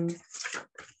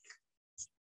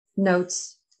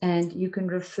notes, and you can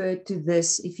refer to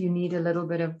this if you need a little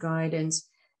bit of guidance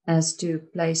as to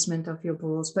placement of your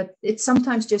balls. But it's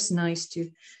sometimes just nice to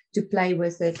play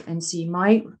with it and see.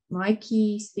 My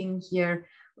key thing here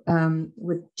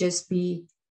would just be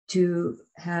to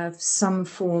have some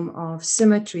form of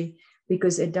symmetry,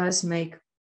 because it does make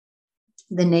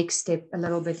the next step a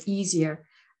little bit easier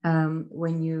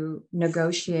when you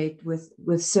negotiate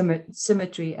with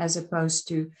symmetry as opposed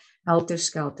to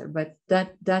helter-skelter. But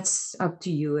that's up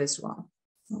to you as well.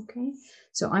 Okay,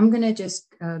 so I'm going to just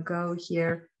go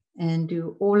here and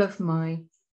do all of my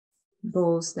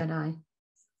balls that I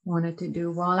wanted to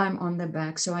do while I'm on the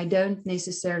back. So I don't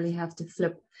necessarily have to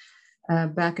flip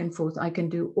back and forth. I can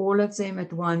do all of them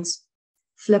at once,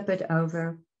 flip it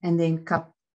over, and then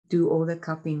do all the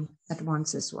cupping at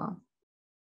once as well.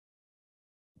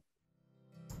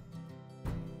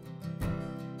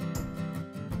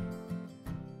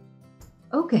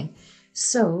 Okay,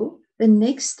 so the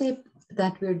next step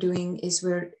that we're doing is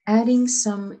we're adding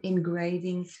some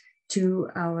engraving to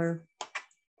our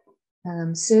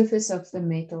surface of the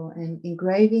metal. And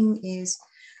engraving is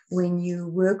when you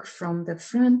work from the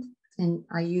front, and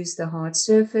I use the hard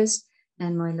surface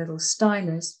and my little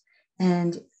stylus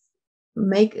and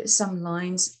make some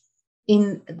lines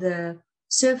in the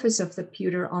surface of the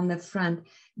pewter on the front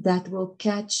that will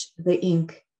catch the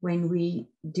ink when we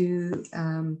do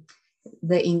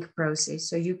the ink process.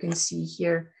 So you can see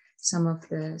here some of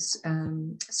the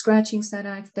scratchings that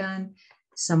I've done,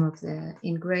 some of the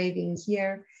engraving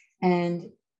here, and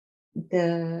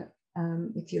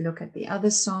if you look at the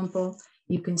other sample,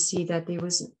 you can see that there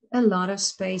was a lot of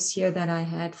space here that I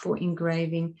had for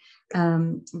engraving,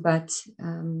 but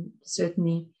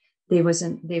certainly there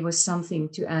was something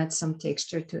to add some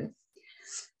texture to it.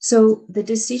 So the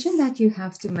decision that you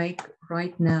have to make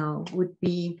right now would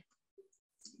be,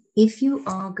 if you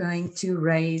are going to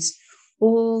raise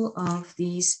all of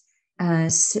these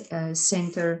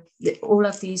all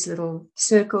of these little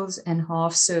circles and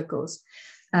half circles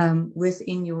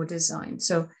within your design.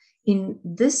 So in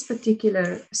this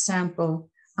particular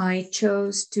sample, I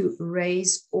chose to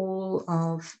raise all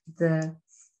of the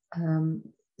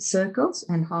circles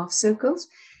and half circles.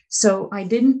 So I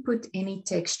didn't put any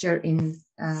texture in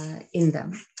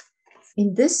them.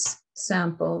 In this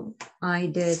sample, I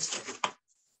did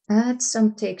add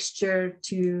some texture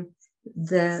to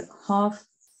the half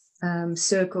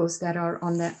circles that are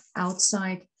on the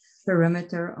outside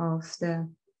perimeter of the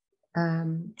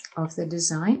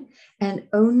design, and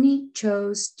only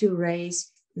chose to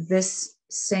raise this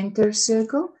center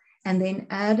circle and then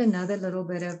add another little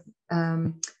bit of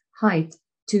height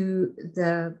to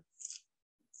the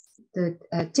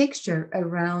texture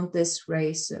around this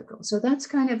raised circle. So that's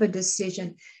kind of a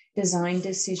design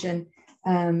decision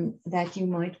that you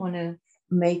might want to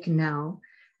make now.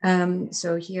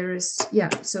 So here is,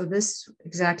 so this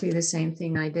exactly the same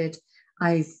thing I did.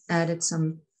 I added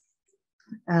some,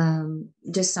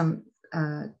 just some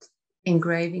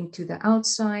engraving to the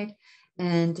outside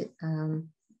and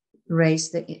raise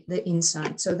the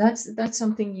inside. So that's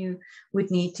something you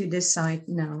would need to decide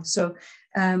now. So,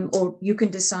 or you can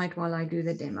decide while I do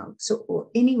the demo. So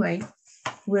anyway,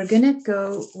 we're gonna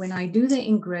go, when I do the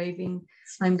engraving,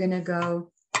 I'm gonna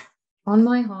go on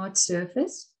my hard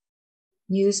surface,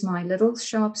 use my little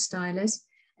sharp stylus.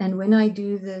 And when I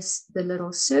do this, the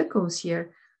little circles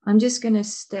here, I'm just going to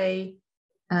stay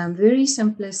very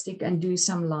simplistic and do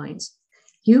some lines.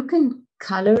 You can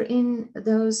color in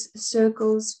those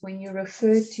circles when you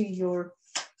refer to your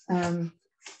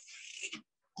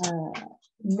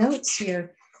notes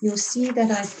here. You'll see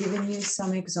that I've given you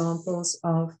some examples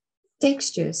of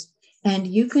textures, and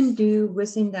you can do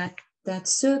within that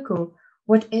circle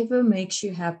whatever makes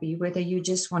you happy, whether you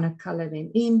just want to color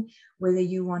them in, whether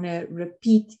you want to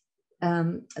repeat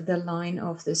the line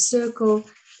of the circle,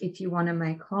 if you want to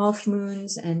make half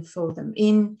moons and fill them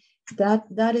in,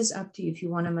 that is up to you. If you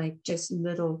want to make just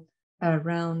little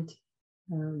round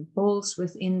balls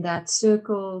within that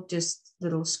circle, just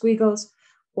little squiggles,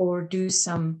 or do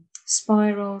some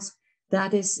spirals,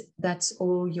 that's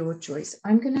all your choice.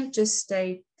 I'm going to just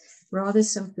stay rather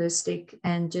simplistic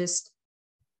and just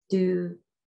do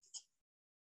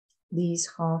these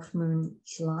half moon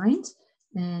lines.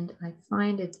 And I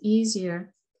find it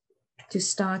easier to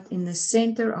start in the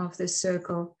center of the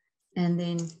circle and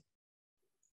then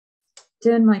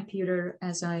turn my pewter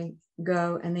as I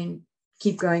go and then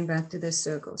keep going back to the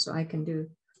circle. So I can do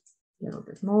a little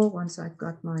bit more once I've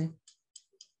got my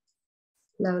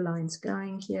low lines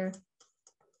going here.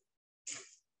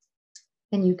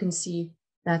 And you can see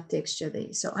that texture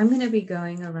there. So I'm going to be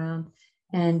going around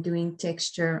and doing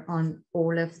texture on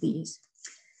all of these.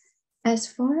 As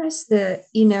far as the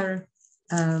inner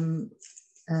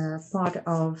part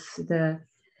of the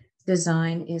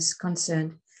design is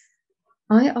concerned,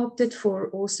 I opted for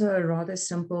also a rather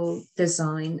simple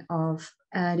design of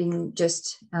adding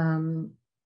just, and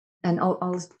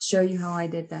I'll show you how I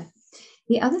did that.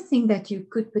 The other thing that you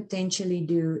could potentially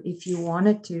do if you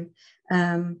wanted to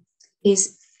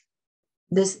is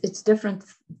this, it's different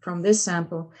from this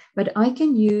sample, but I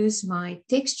can use my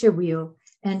texture wheel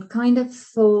and kind of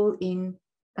fill in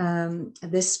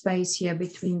this space here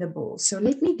between the balls. So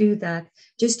let me do that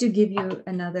just to give you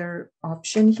another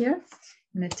option here.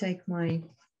 I'm going to take my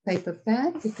paper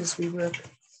pad because we work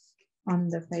on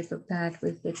the paper pad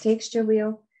with the texture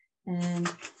wheel, and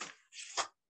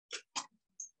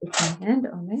put my hand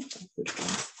on it.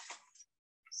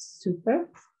 Super.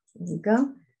 There we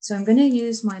go. So I'm going to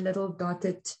use my little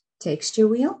dotted texture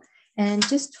wheel, and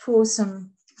just for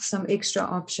some extra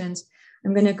options,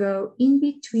 I'm going to go in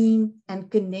between and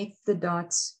connect the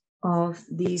dots of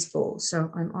these balls.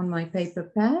 So I'm on my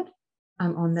paper pad,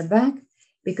 I'm on the back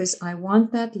because I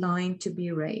want that line to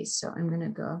be raised. So I'm going to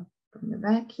go from the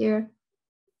back here.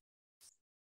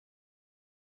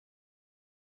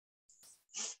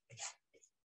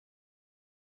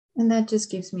 And that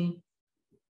just gives me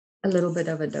a little bit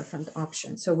of a different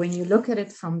option. So when you look at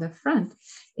it from the front,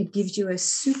 it gives you a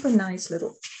super nice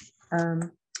little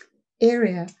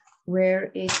area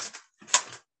where it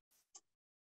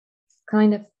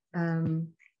kind of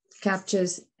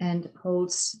captures and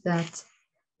holds that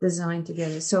design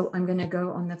together. So I'm going to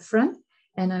go on the front,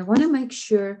 and I want to make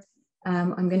sure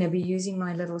I'm going to be using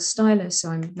my little stylus. So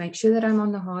I make sure that I'm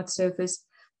on the hard surface,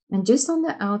 and just on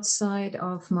the outside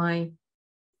of my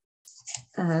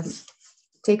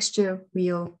texture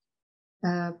wheel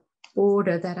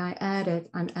border that I added,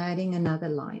 I'm adding another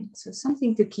line. So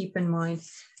something to keep in mind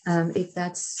if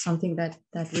that's something that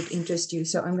would interest you.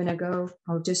 So I'm going to go,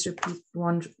 I'll just repeat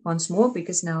once more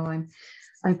because now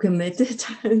I'm committed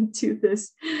to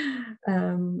this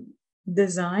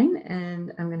design,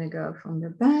 and I'm going to go from the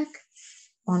back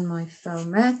on my faux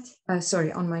mat,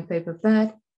 on my paper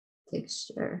pad,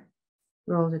 texture,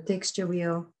 roll the texture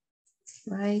wheel,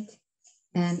 right?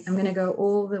 And I'm going to go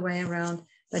all the way around,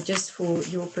 but just for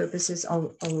your purposes,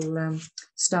 I'll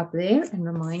stop there and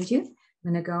remind you.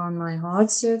 I'm going to go on my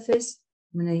hard surface.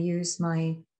 I'm going to use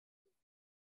my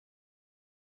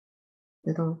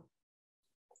little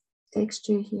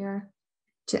texture here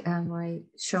to add my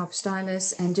sharp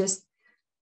stylus and just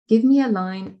give me a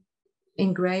line,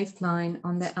 engraved line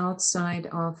on the outside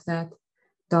of that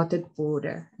dotted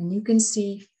border. And you can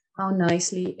see how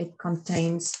nicely it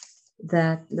contains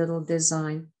that little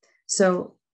design.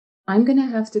 So I'm going to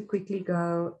have to quickly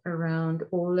go around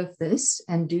all of this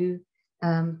and do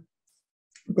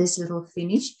this little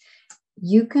finish.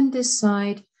 You can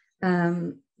decide,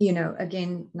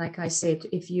 again, like I said,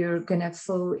 if you're going to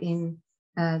fill in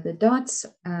the dots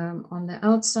on the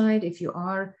outside. If you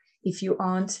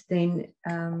aren't, then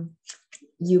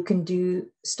you can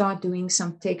start doing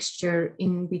some texture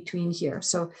in between here.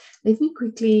 So let me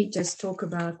quickly just talk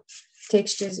about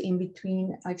textures in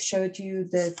between. I've showed you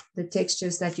the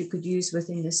textures that you could use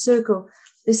within the circle.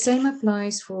 The same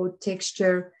applies for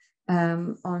texture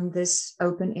on this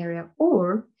open area,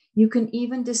 or You can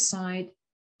even decide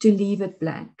to leave it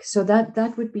blank. So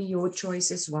that would be your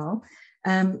choice as well.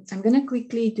 I'm going to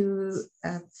quickly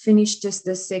finish just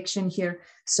this section here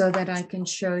so that I can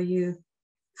show you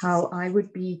how I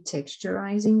would be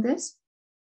texturizing this.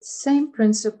 Same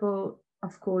principle,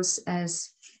 of course, as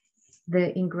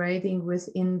the engraving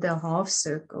within the half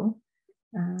circle.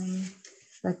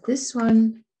 But this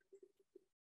one,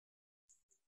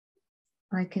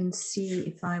 I can see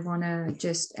if I want to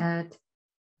just add,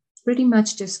 pretty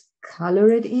much just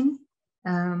color it in.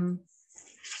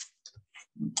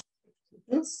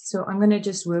 So I'm going to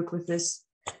just work with this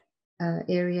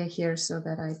area here so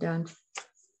that I don't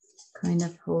kind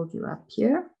of hold you up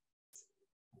here.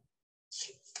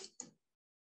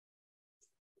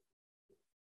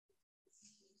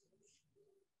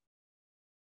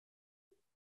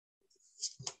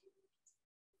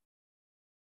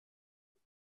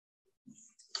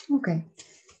 Okay,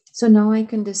 so now I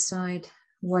can decide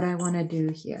what I want to do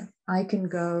here. I can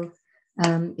go,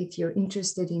 if you're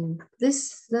interested in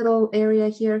this little area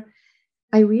here,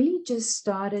 I really just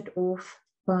started off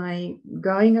by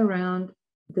going around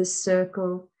this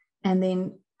circle and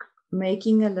then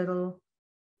making a little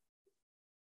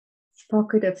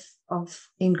pocket of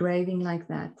engraving like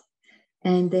that.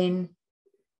 And then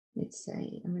let's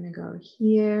say I'm going to go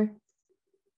here,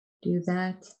 do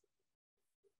that.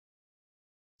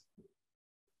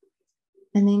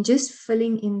 And then just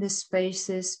filling in the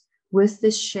spaces with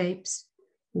the shapes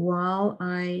while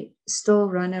I still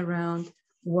run around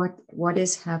what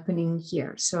is happening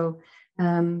here. So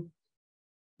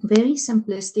very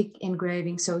simplistic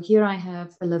engraving. So here I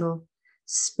have a little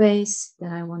space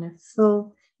that I want to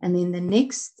fill. And then the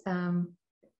next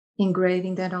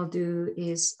engraving that I'll do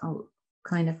is I'll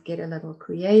kind of get a little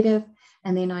creative.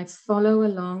 And then I follow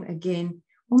along again,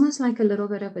 almost like a little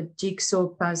bit of a jigsaw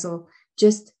puzzle,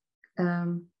 just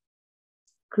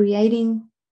creating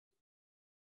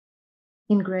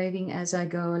engraving as I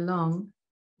go along,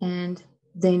 and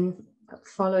then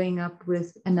following up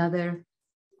with another,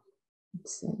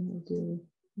 let's say we'll do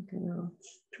like a little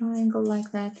triangle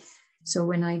like that. So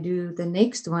when I do the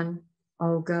next one,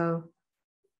 I'll go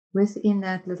within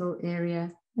that little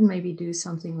area and maybe do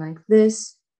something like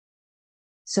this.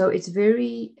 So it's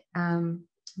very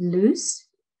loose.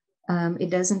 It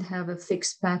doesn't have a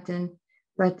fixed pattern,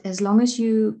 but as long as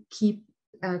you keep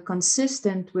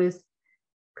consistent with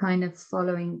kind of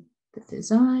following the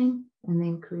design and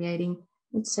then creating,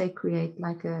 let's say create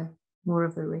like a more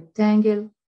of a rectangular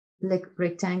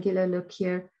look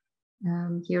here.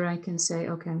 Here I can say,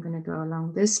 okay, I'm going to go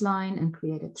along this line and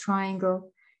create a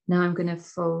triangle. Now I'm going to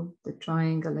fill the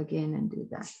triangle again and do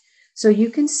that. So you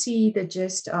can see the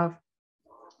gist of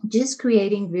just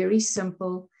creating very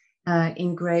simple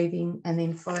engraving and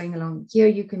then following along. Here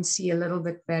you can see a little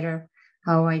bit better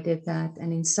how I did that.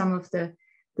 And in some of the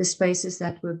spaces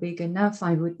that were big enough,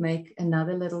 I would make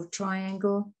another little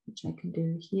triangle, which I can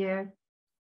do here.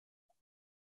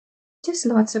 Just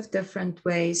lots of different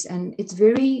ways. And it's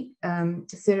very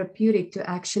therapeutic to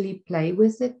actually play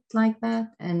with it like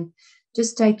that and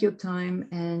just take your time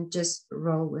and just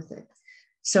roll with it.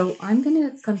 So I'm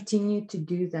going to continue to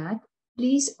do that.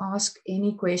 Please ask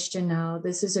any question now.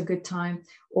 This is a good time.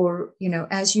 Or, you know,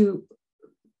 as you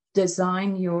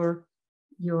design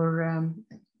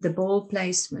the ball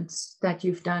placements that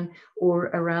you've done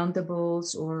or around the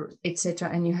balls or etc.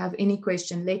 and you have any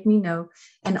question, let me know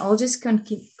and I'll just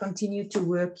continue to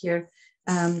work here,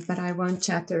 but I won't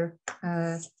chatter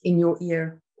in your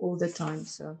ear all the time.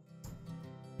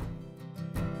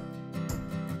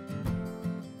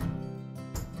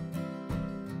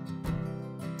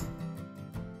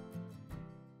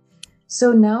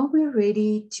 So now we're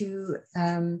ready to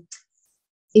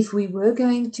if we were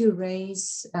going to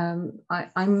raise, I'm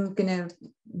going to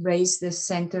raise the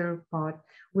center part.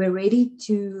 We're ready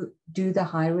to do the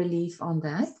high relief on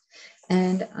that.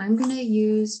 And I'm going to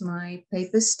use my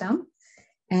paper stump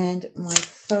and my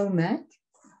faux mat.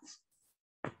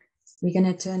 We're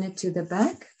going to turn it to the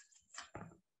back.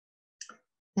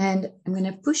 And I'm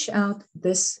going to push out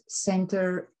this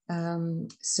center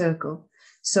circle.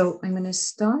 So I'm going to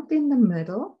start in the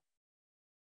middle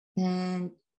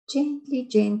and gently,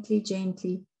 gently,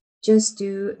 gently, just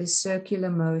do a circular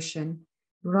motion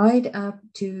right up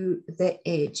to the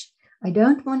edge. I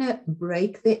don't want to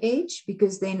break the edge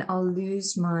because then I'll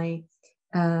lose my,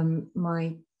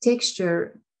 my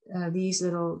texture, these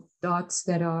little dots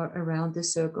that are around the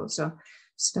circle. So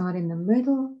start in the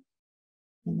middle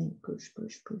and then push,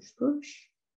 push, push, push.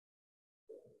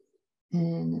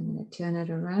 And I'm going to turn it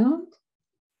around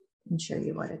and show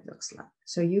you what it looks like.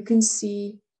 So you can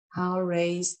see how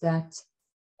raised that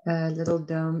little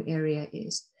dome area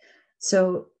is.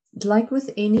 So like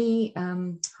with any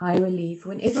high relief,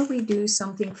 whenever we do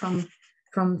something from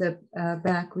the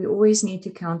back, we always need to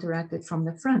counteract it from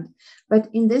the front. But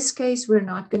in this case, we're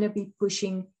not going to be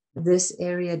pushing this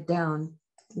area down.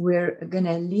 We're going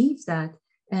to leave that,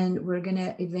 and we're going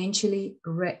to eventually,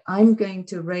 I'm going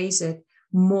to raise it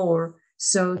more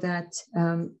so that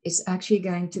it's actually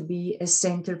going to be a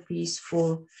centerpiece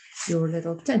for your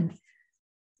little tin.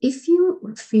 If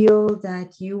you feel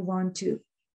that you want to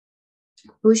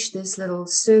push this little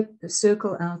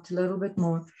circle out a little bit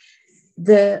more,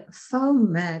 the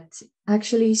foam mat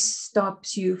actually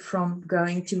stops you from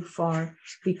going too far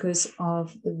because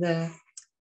of the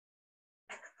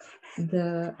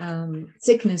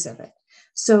thickness of it.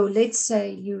 So let's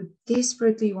say you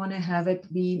desperately want to have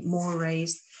it be more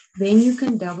raised, then you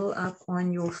can double up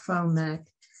on your foam mat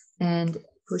and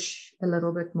push a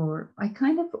little bit more. I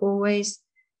kind of always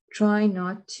try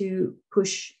not to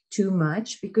push too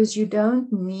much because you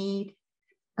don't need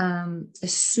a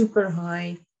super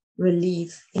high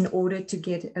relief in order to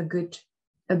get a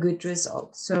good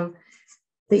result. So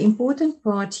the important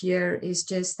part here is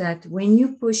just that when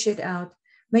you push it out,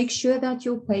 make sure that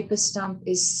your paper stump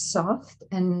is soft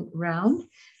and round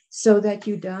so that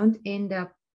you don't end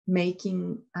up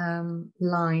making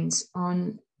lines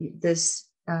on this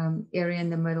area in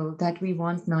the middle that we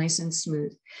want nice and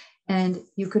smooth. And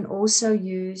you can also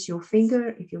use your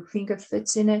finger if your finger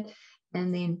fits in it,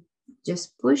 and then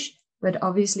just push. But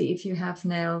obviously, if you have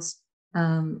nails,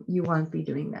 you won't be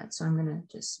doing that. So I'm going to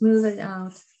just smooth it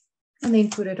out and then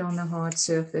put it on the hard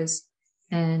surface.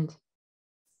 And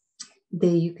there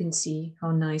you can see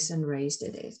how nice and raised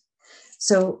it is.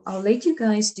 So I'll let you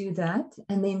guys do that,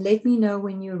 and then let me know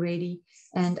when you're ready,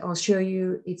 and I'll show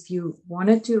you if you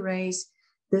wanted to raise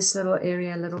this little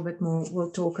area a little bit more.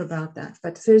 We'll talk about that.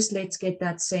 But first, let's get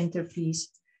that centerpiece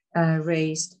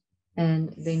raised,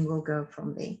 and then we'll go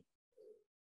from there.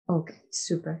 Okay,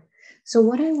 super. So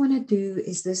what I want to do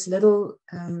is this little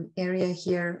area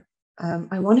here,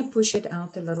 I want to push it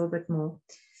out a little bit more.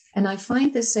 And I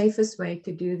find the safest way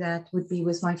to do that would be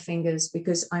with my fingers,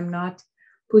 because I'm not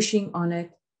pushing on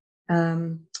it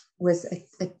with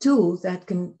a tool that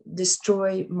can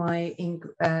destroy my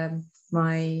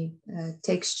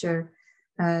texture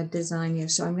design here.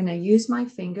 So I'm going to use my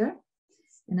finger,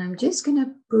 and I'm just going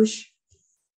to push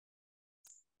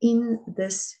in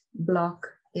this block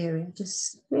area,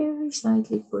 just very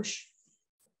slightly push.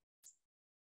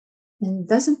 And it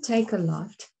doesn't take a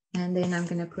lot. And then I'm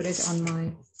going to put it on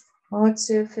my hard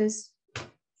surface. I'm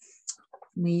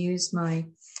going to use my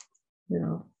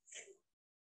little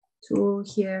tool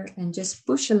here and just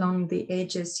push along the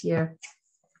edges here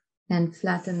and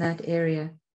flatten that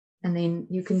area. And then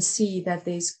you can see that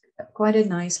there's quite a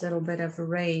nice little bit of a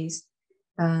raise.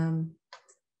 I'm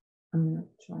going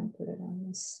to try and put it on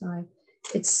this side.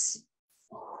 It's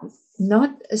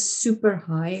not a super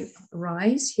high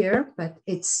rise here, but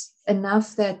it's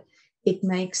enough that it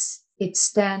makes it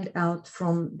stand out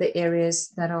from the areas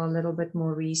that are a little bit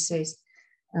more recessed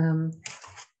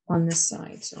on the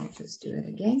side. So I'll just do it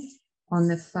again. On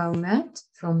the foam mat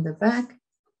from the back,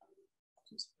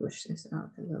 just push this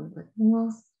out a little bit more.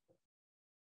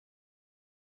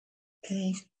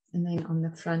 Okay, and then on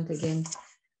the front again,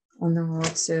 on the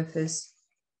hard surface,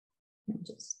 and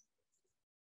just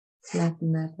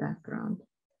flatten that background.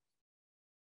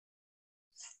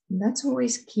 And that's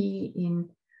always key in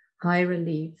high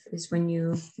relief, is when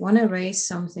you want to raise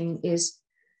something, is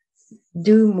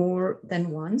do more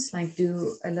than once, like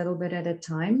do a little bit at a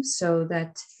time, so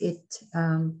that it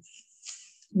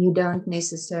you don't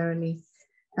necessarily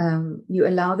you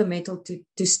allow the metal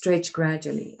to stretch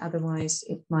gradually. Otherwise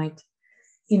it might,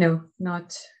 you know,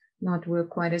 not work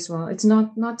quite as well. It's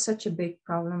not such a big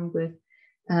problem with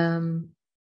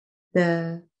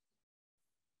the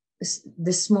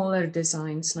smaller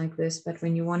designs like this, but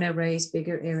when you want to raise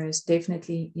bigger areas,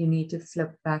 definitely you need to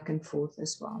flip back and forth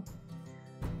as well.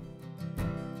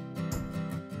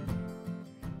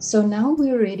 So now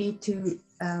we're ready to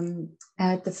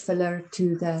add the filler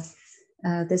to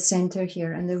the center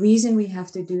here. And the reason we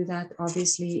have to do that,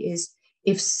 obviously, is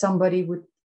if somebody would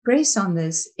press on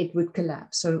this, it would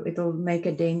collapse. So it'll make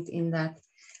a dent in that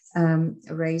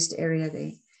raised area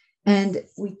there. And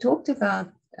we talked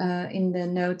about in the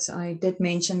notes, I did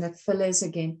mention that fillers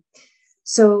again.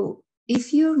 So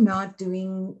if you're not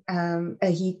doing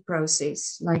a heat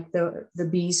process like the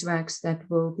beeswax that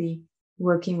we'll be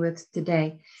working with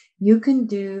today, you can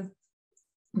do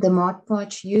the Mod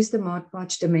Podge, use the Mod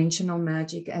Podge Dimensional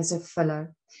Magic as a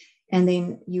filler. And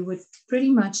then you would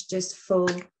pretty much just fill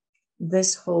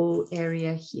this whole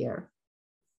area here.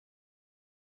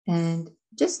 And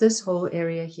just this whole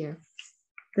area here.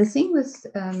 The thing with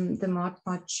the Mod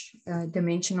Podge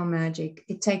Dimensional Magic,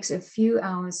 it takes a few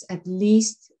hours, at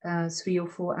least 3 or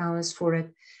 4 hours for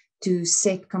it to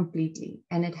set completely.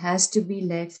 And it has to be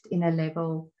left in a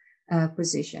level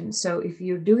position. So if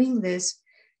you're doing this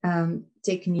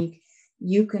technique,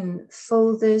 you can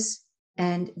fold this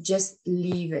and just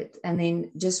leave it and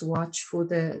then just watch for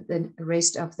the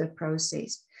rest of the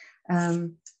process.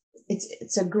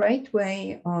 It's a great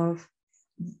way of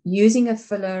using a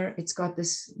filler. It's got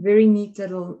this very neat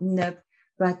little nib,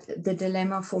 but the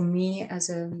dilemma for me as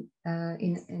an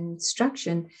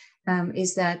instruction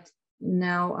is that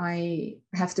now I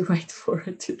have to wait for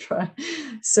it to dry.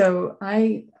 So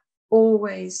I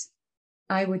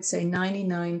would say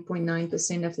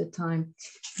 99.9% of the time,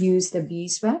 use the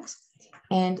beeswax,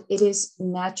 and it is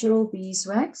natural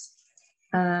beeswax.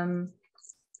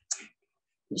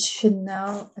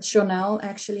 Chanel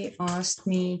actually asked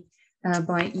me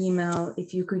by email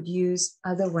if you could use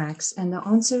other wax, and the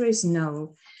answer is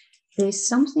no. There's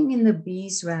something in the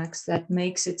beeswax that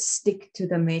makes it stick to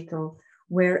the metal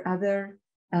where other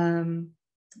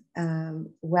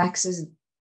waxes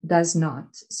does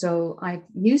not. So I've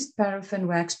used paraffin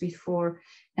wax before,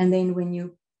 and then when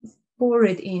you pour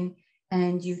it in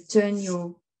and you turn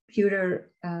your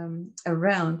pewter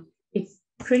around, it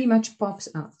pretty much pops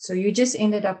out. So you just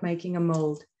ended up making a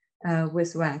mold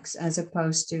with wax as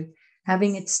opposed to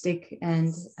having it stick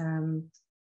and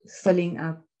filling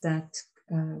up that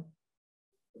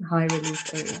high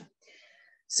relief area.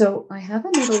 So I have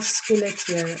a little skillet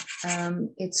here.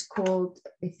 It's called,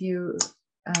 if you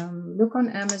look on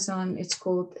Amazon, it's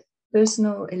called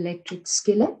Personal Electric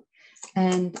Skillet,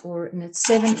 and it's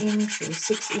 7-inch or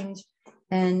 6-inch.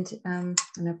 And I'm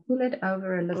gonna pull it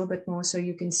over a little bit more so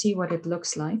you can see what it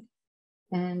looks like.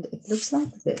 And it looks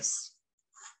like this.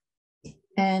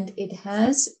 And it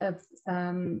has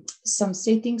some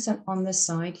settings on the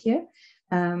side here.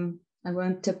 I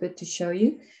won't tip it to show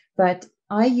you, but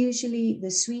the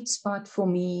sweet spot for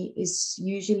me is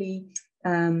usually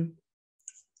a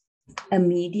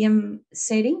medium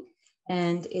setting,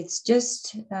 and it's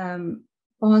just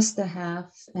past the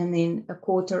half and then a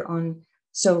quarter on.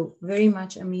 So very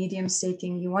much a medium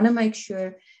setting. You want to make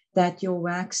sure that your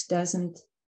wax doesn't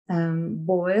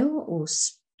boil or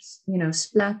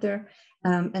splatter,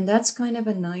 and that's kind of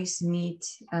a nice, neat,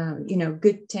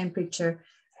 good temperature,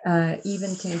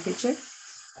 even temperature.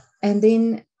 And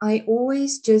then I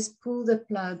always just pull the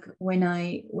plug when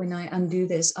I undo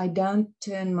this. I don't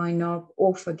turn my knob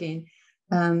off again,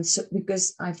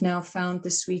 because I've now found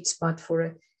the sweet spot for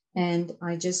it, and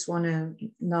I just want to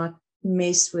not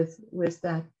mess with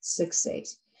that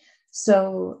success.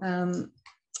 So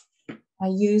I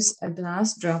use a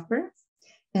glass dropper,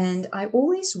 and I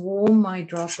always warm my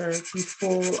dropper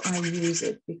before I use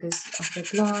it because of the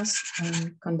glass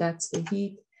conducts the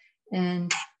heat.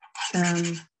 And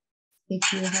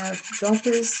if you have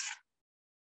droppers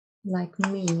like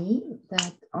me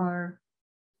that are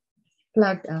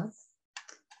plugged up,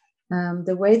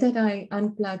 the way that I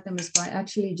unplug them is by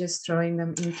actually just throwing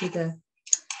them into the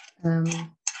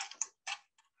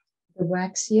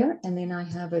wax here, and then I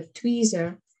have a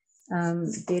tweezer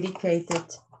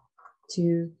dedicated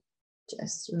to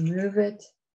just remove it,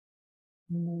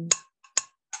 and then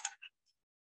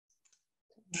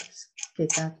just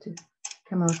get that to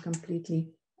come out completely.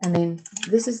 And then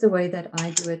this is the way that I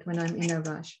do it when I'm in a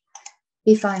rush.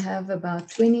 If I have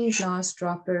about 20 glass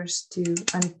droppers to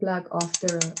unplug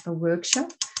after a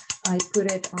workshop, I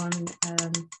put it on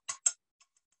a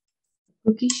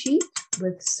cookie sheet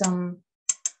with some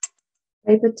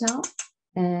paper towel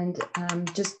and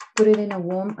just put it in a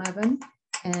warm oven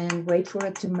and wait for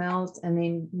it to melt, and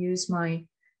then use my,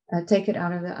 take it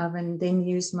out of the oven, then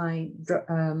use my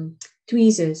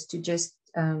tweezers to just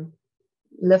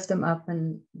lift them up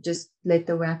and just let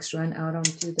the wax run out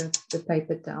onto the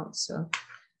paper towel. So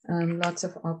lots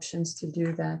of options to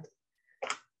do that.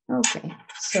 Okay,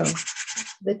 so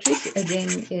the trick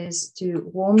again is to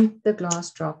warm the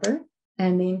glass dropper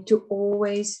and then to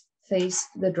always face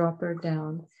the dropper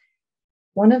down.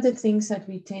 One of the things that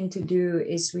we tend to do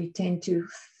is we tend to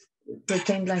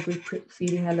pretend like we're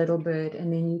feeding a little bird,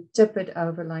 and then you tip it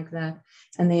over like that,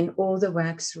 and then all the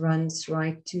wax runs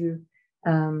right to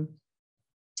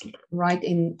right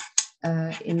in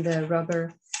the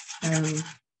rubber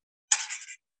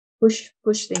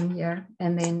push thing here,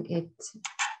 and then it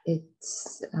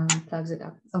plugs it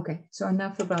up. Okay, so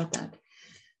enough about that.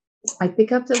 I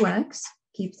pick up the wax,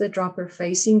 keep the dropper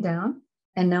facing down,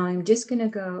 and now I'm just going to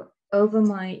go over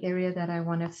my area that I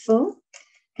want to fill,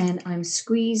 and I'm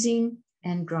squeezing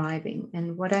and driving.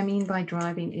 And what I mean by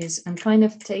driving is I'm kind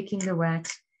of taking the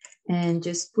wax and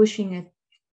just pushing it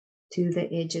to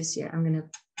the edges here. I'm going to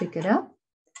pick it up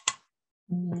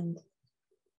and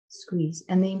squeeze.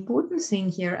 And the important thing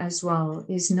here as well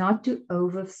is not to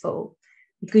overfill,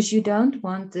 because you don't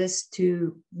want this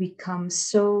to become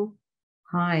so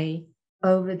high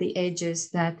over the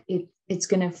edges that it's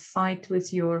going to fight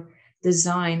with your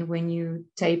design when you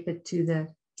tape it to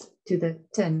the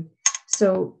tin.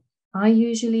 So I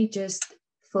usually just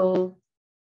fill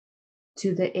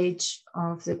to the edge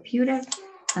of the pewter,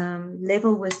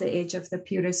 level with the edge of the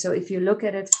pewter. So if you look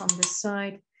at it from the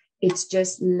side, it's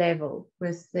just level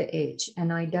with the edge,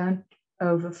 and I don't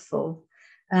overfill.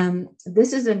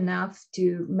 This is enough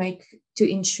to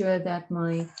ensure that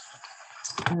my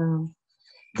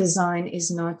design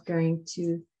is not going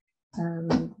to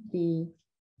be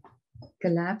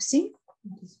collapsing.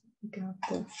 Just pick out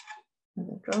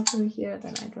the dropper here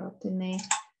that I dropped in there,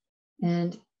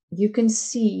 and you can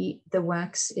see the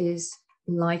wax is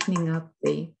lightening up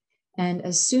there. And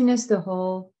as soon as the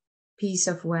whole piece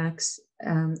of wax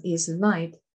is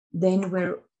light, then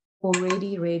we're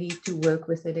already ready to work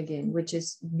with it again, which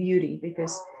is beauty,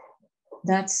 because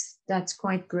that's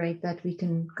quite great that we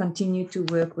can continue to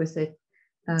work with it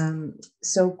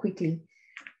so quickly.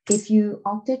 If you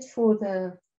opted for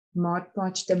the Mod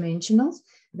Podge dimensionals,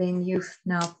 then you've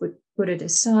now put it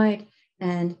aside.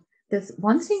 And the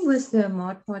one thing with the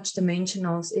Mod Podge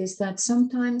dimensionals is that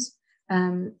sometimes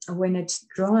when it's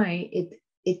dry,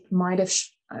 it might have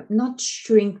not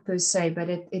shrink per se, but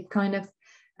it kind of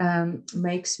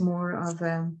makes more of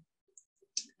a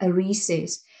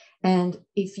recess. And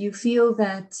if you feel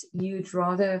that you'd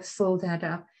rather fill that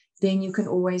up, then you can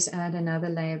always add another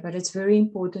layer. But it's very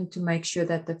important to make sure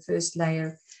that the first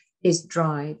layer is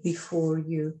dry before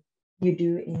you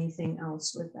do anything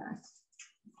else with that.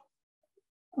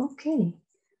 Okay,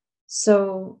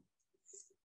 so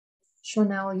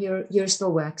Chanel, you're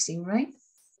still waxing, right?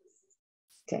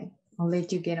 Okay, I'll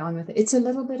let you get on with it. It's a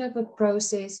little bit of a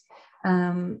process.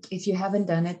 If you haven't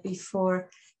done it before,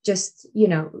 just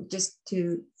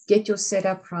to get your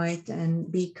setup right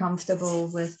and be comfortable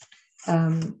with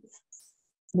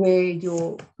where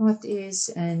your pot is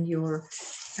and your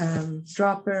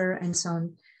dropper and so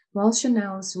on. While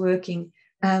Chanel's working,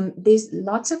 there's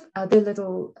lots of other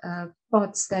little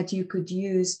pots that you could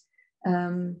use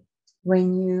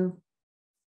when you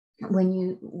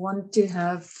want to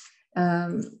have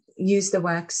use the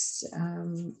wax,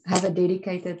 have a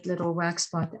dedicated little wax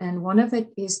pot. And one of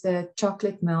it is the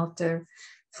chocolate melter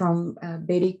from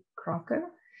Betty Crocker.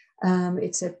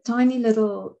 It's a tiny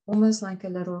little, almost like a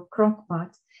little crock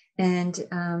pot, and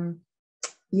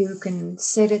you can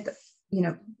set it,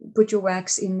 put your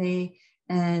wax in there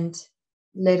and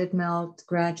let it melt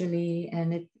gradually,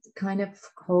 and it kind of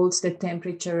holds the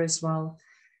temperature as well.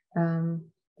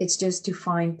 It's just to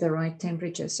find the right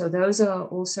temperature. So those are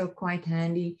also quite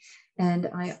handy. And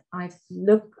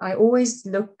I always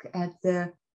look at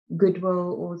the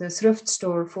Goodwill or the thrift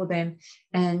store for them,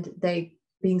 and they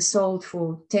being sold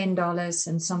for $10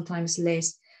 and sometimes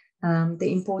less.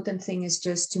 The important thing is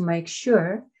just to make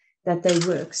sure that they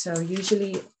work. So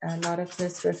usually a lot of the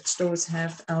thrift stores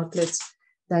have outlets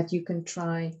that you can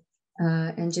try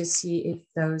and just see if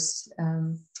those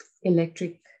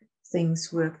electric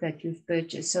things work that you've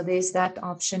purchased. So there's that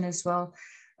option as well.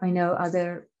 I know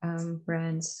other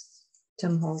brands,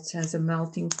 Tim Holtz has a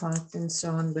melting pot and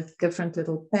so on, with different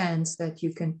little pans that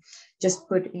you can just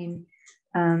put in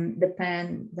the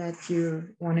pan that you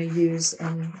want to use,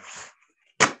 and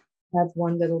have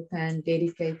one little pan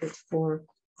dedicated for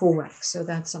wax. So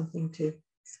that's something to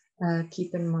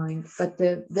keep in mind. But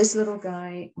this little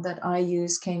guy that I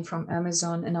use came from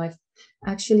Amazon, and I've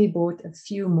actually bought a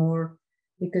few more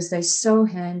because they're so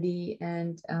handy.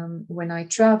 And when I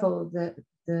travel,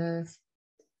 the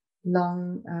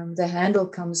handle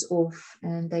comes off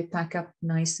and they pack up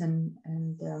nice and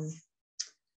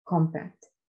compact.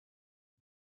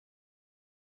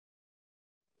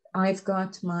 I've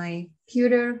got my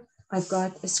pewter, I've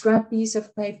got a scrap piece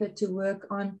of paper to work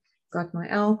on, got my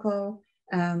alcohol,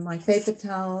 my paper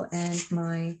towel, and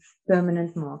my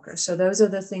permanent marker. So those are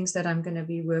the things that I'm going to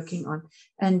be working on.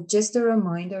 And just a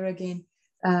reminder again,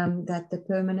 that the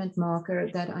permanent marker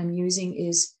that I'm using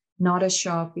is not a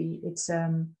Sharpie. It's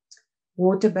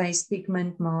water-based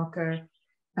pigment marker.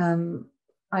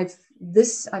 I've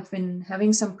been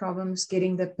having some problems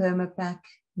getting the Permapack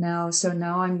now. So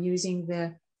now I'm using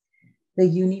the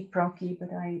Uniprocky, but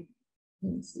let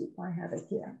me see if I have it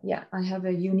here. Yeah, I have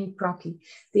a Uniprocky.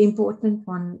 The important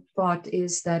part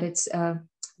is that it's a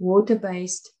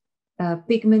water-based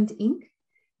pigment ink,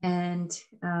 and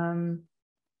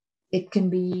it can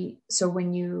be, so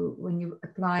when you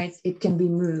apply it, it can be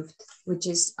moved, which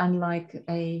is unlike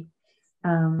a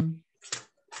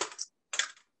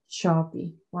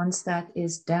Sharpie. Once that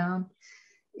is down,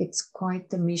 it's quite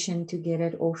the mission to get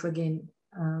it off again.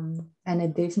 And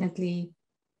it definitely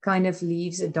kind of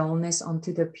leaves a dullness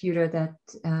onto the pewter that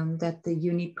that the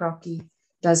Uniprocky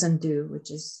doesn't do, which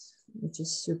is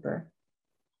super.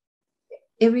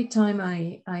 Every time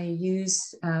I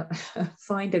use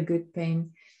find a good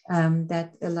pen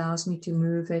that allows me to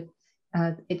move it,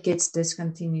 it gets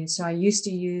discontinued. So I used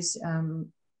to use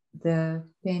the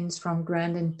pens from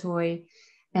Grand and Toy,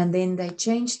 and then they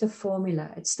changed the formula.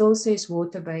 It still says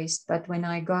water-based, but when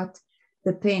I got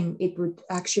the pen, it would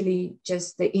actually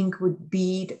just, the ink would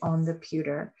bead on the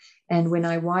pewter. And when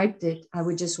I wiped it, I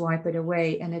would just wipe it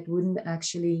away, and it wouldn't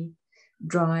actually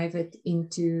drive it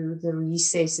into the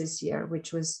recesses here,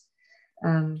 which was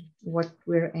what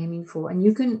we're aiming for. And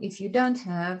you can, if you don't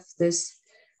have this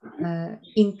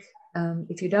ink,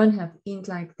 if you don't have ink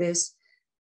like this,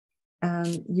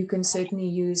 you can certainly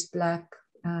use black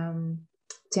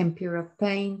tempera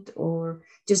paint or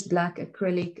just black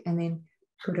acrylic, and then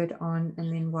put it on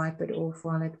and then wipe it off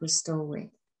while it was still wet.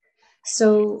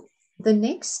 So the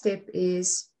next step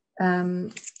is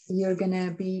you're going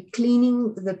to be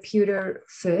cleaning the pewter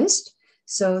first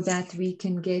so that we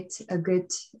can get a good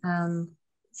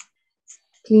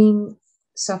clean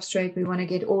substrate. We want to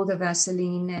get all the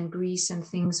Vaseline and grease and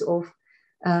things off.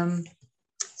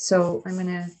 So I'm going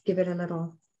to give it a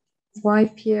little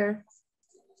wipe here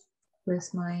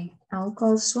with my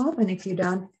alcohol swab. And if you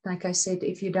don't, like I said,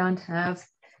 if you don't have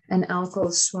an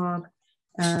alcohol swab,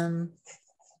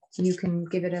 you can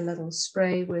give it a little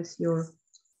spray with your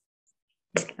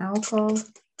alcohol.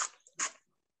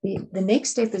 The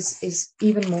next step is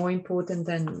even more important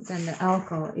than the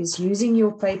alcohol, is using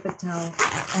your paper towel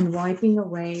and wiping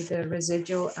away the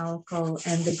residual alcohol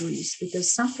and the grease,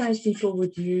 because sometimes people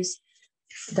would use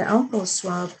the alcohol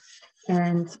swab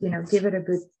and, you know, give it a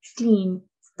good clean,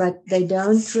 but they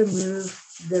don't remove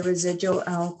the residual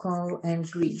alcohol and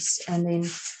grease. And then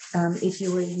if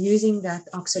you were using that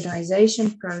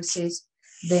oxidization process,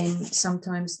 then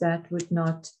sometimes that would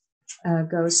not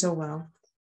go so well.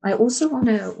 I also want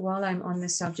to, while I'm on the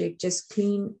subject, just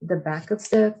clean the back of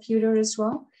the pewter as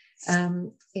well.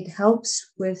 It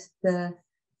helps with the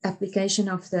application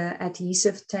of the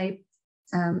adhesive tape,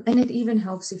 and it even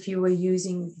helps if you were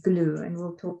using glue, and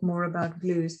we'll talk more about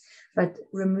glues, but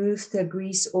remove the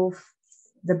grease off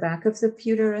the back of the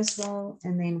pewter as well,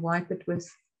 and then wipe it with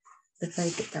the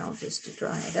paper towel just to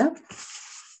dry it up.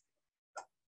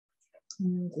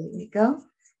 And there we go.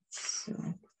 So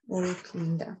all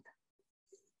cleaned up.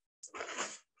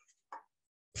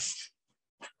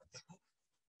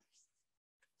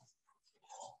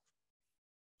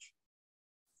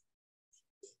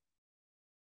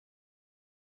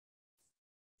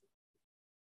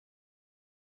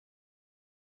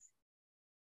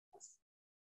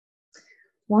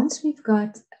 Once we've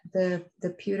got the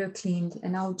pewter cleaned,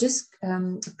 and I'll just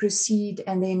proceed,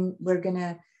 and then we're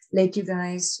gonna let you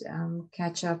guys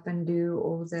catch up and do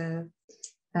all the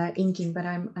inking, but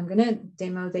I'm gonna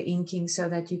demo the inking so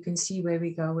that you can see where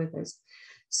we go with this.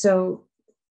 So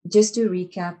just to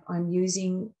recap, I'm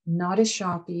using not a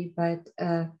Sharpie, but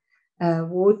a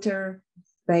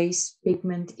water-based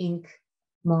pigment ink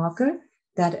marker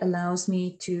that allows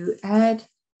me to add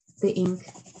the ink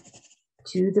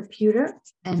to the pewter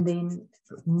and then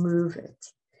move it.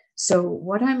 So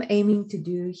what I'm aiming to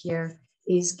do here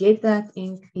is get that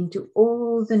ink into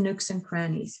all the nooks and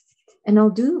crannies. And I'll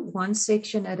do one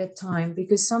section at a time,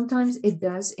 because sometimes it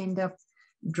does end up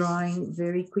drying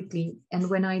very quickly. And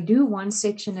when I do one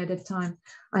section at a time,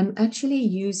 I'm actually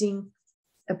using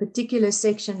a particular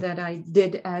section that I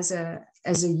did as a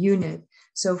unit.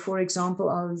 So for example,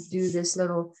 I'll do this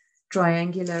little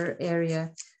triangular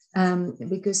area,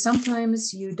 because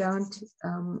sometimes you don't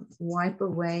wipe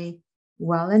away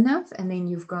well enough, and then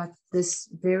you've got this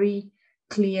very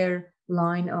clear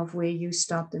line of where you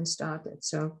stopped and started.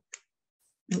 So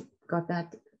got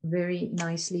that very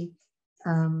nicely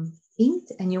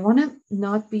inked, and you want to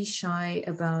not be shy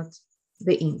about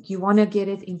the ink. You want to get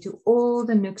it into all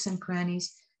the nooks and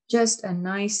crannies, just a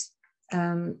nice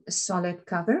solid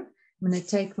cover. I'm going to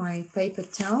take my paper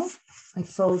towel, I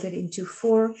fold it into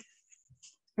 4,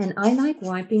 and I like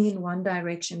wiping in one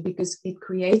direction because it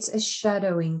creates a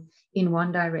shadowing in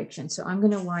one direction. So I'm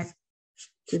going to wipe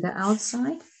to the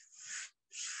outside,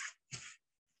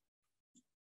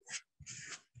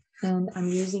 and I'm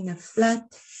using a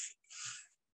flat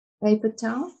paper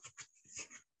towel.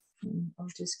 And I'll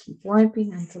just keep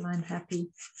wiping until I'm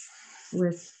happy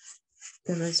with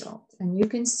the result. And you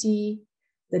can see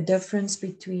the difference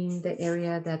between the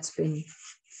area that's been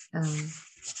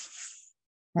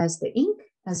has the ink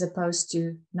as opposed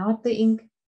to not the ink,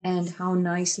 and how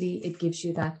nicely it gives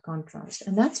you that contrast.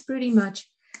 And that's pretty much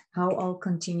how I'll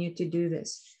continue to do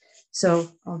this.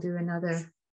 So I'll do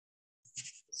another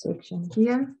section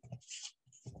here.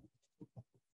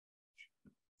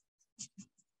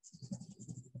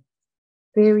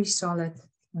 Very solid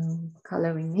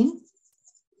coloring in.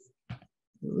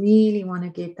 Really want to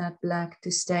get that black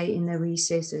to stay in the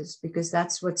recesses, because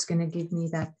that's what's going to give me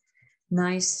that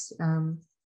nice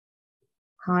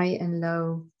high and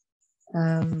low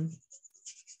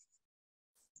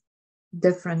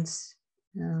difference,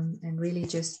 and really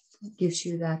just gives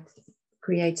you that,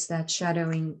 creates that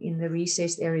shadowing in the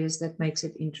recessed areas that makes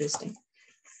it interesting.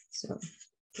 So,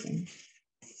 okay.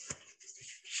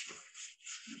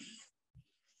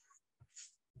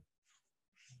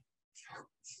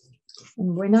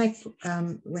 And when I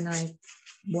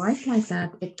wipe like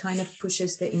that, it kind of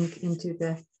pushes the ink into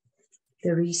the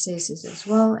recesses as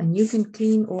well. And you can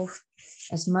clean off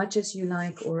as much as you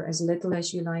like or as little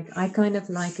as you like. I kind of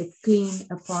like it clean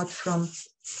apart from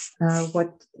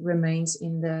what remains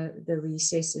in the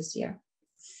recesses here.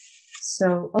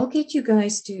 So I'll get you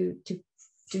guys to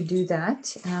do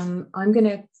that. I'm going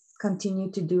to continue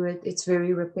to do it. It's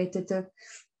very repetitive.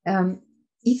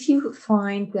 If you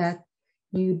find that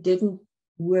you didn't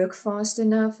work fast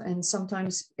enough and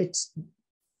sometimes it's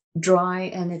dry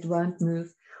and it won't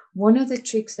move, one of the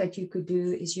tricks that you could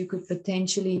do is you could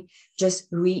potentially just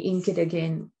re-ink it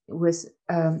again with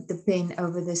the pen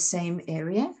over the same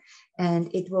area, and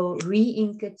it will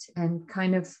re-ink it and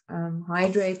kind of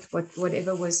hydrate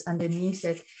whatever was underneath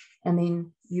it, and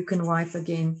then you can wipe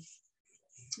again.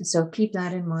 So keep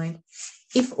that in mind.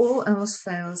 If all else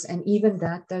fails and even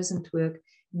that doesn't work,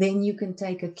 then you can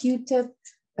take a Q-tip,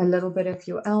 a little bit of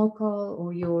your alcohol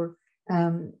or your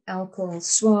alcohol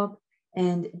swab,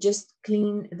 and just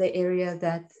clean the area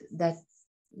that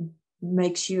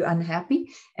makes you unhappy,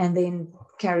 and then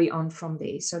carry on from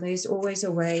there. So there's always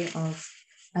a way of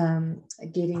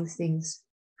getting things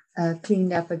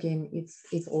cleaned up again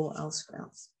if all else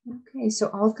fails. Okay, so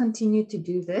I'll continue to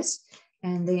do this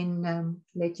and then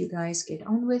let you guys get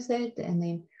on with it. And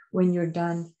then when you're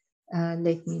done,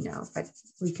 let me know. But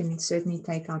we can certainly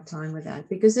take our time with that,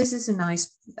 because this is a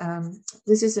nice,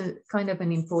 this is a kind of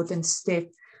an important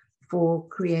step for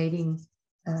creating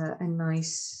a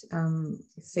nice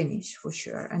finish, for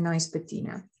sure, a nice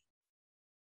patina.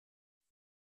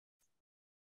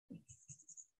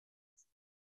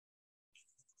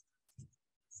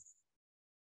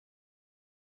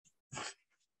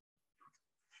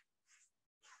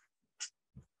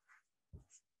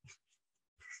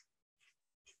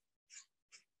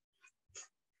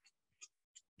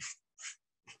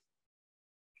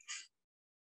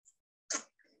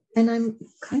 And I'm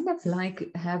kind of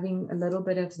like having a little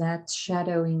bit of that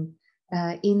shadowing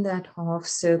in that half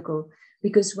circle,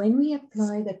 because when we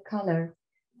apply the color,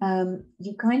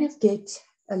 you kind of get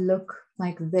a look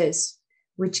like this,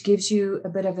 which gives you a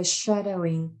bit of a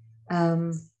shadowing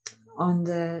on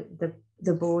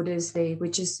the borders there,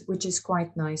 which is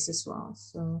quite nice as well.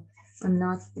 So I'm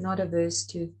not averse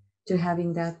to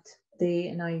having that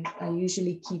there, and I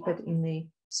usually keep it in there,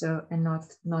 so, and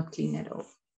not clean it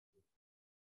off.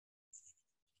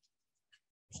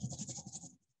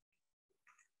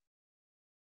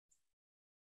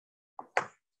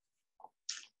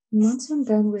 Once I'm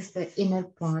done with the inner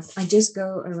part, I just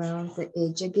go around the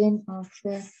edge again of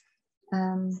the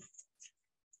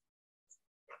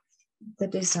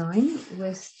design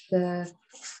with the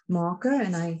marker,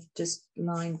 and I just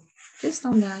line just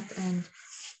on that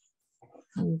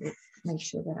and make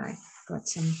sure that I got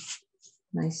some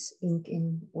nice ink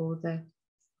in all the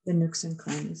nooks and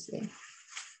crannies there.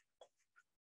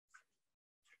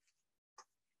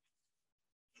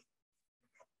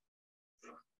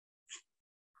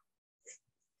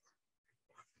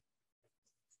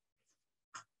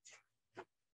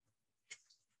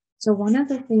 So one of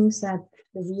the things that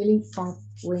really pop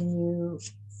when you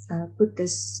put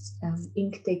this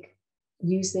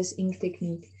use this ink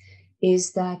technique,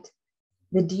 is that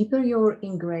the deeper your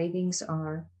engravings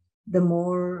are, the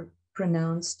more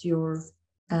pronounced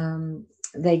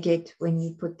they get when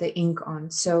you put the ink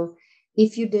on. So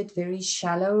if you did very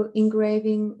shallow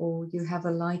engraving or you have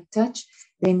a light touch,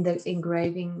 then the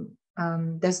engraving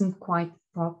doesn't quite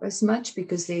pop as much,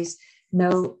 because there's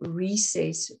no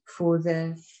recess for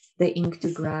the ink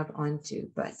to grab onto.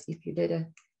 But if you did a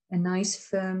nice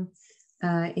firm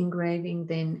engraving,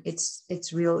 then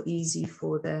it's real easy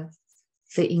for the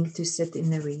ink to sit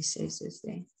in the recesses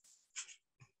there.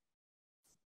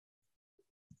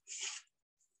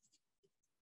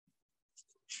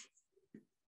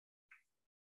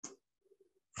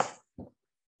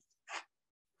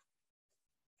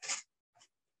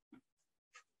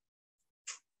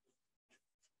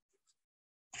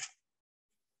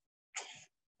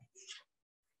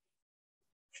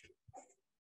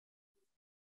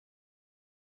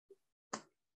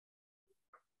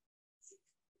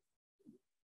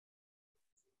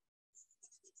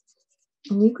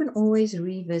 And you can always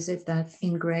revisit that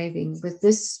engraving. With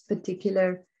this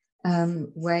particular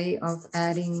way of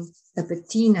adding a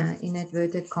patina in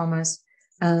inverted commas,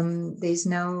 there's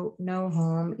no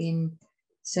harm in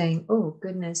saying, oh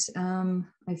goodness,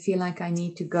 I feel like I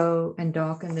need to go and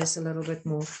darken this a little bit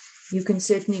more. You can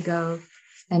certainly go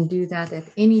and do that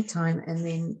at any time and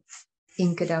then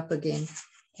ink it up again,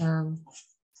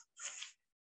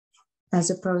 as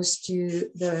opposed to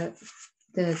the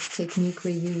technique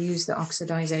where you use the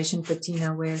oxidization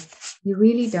patina, where you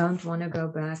really don't want to go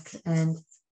back and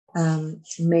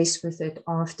mess with it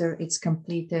after it's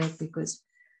completed, because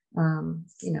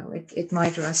you know, it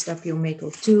might rust up your metal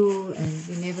tool, and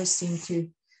you never seem to,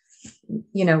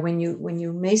 you know, when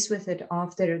you mess with it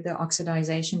after the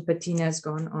oxidization patina has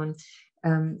gone on,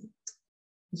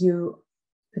 you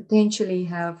potentially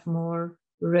have more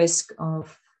risk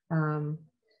of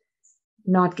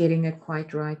not getting it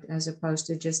quite right, as opposed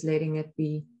to just letting it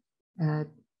be,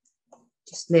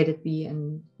 just let it be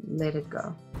and let it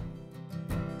go.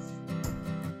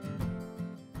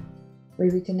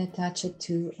 Where we can attach it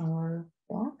to our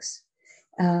box.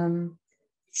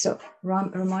 So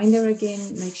reminder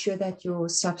again, make sure that your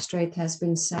substrate has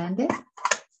been sanded.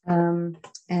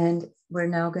 And we're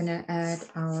now going to add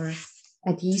our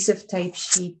adhesive tape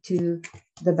sheet to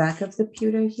the back of the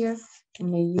pewter here. I'm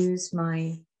going to use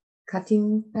my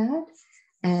cutting pad,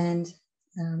 and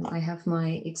I have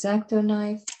my X-Acto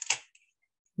knife,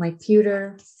 my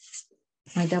pewter,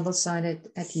 my double-sided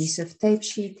adhesive tape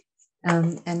sheet,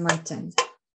 and my tin.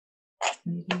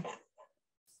 There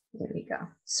we go.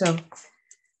 So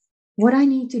what I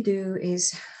need to do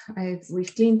is,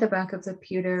 we've cleaned the back of the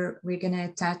pewter. We're going to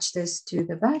attach this to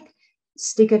the back,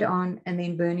 stick it on, and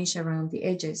then burnish around the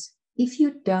edges. If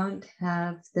you don't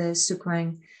have the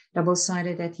Sukwang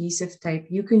double-sided adhesive tape,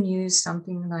 you can use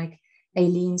something like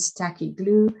Aileen's tacky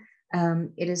glue.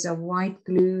 It is a white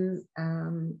glue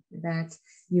that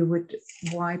you would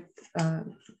wipe,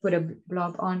 put a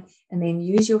blob on, and then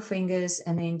use your fingers,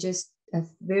 and then just a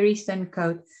very thin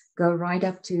coat, go right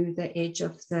up to the edge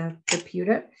of the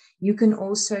pewter. You can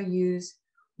also use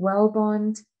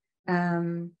Wellbond,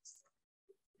 and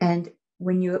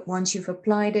once you've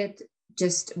applied it,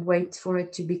 just wait for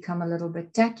it to become a little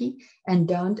bit tacky, and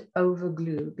don't over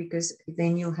glue, because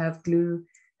then you'll have glue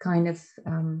kind of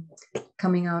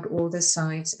coming out all the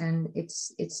sides, and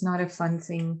it's not a fun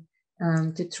thing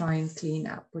to try and clean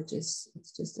up, it's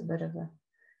just a bit of a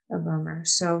bummer.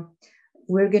 So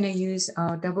we're going to use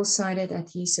our double-sided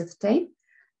adhesive tape.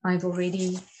 I've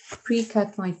already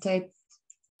pre-cut my tape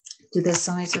to the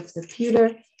size of the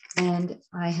pewter, and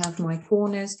I have my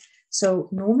corners. So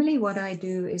normally what I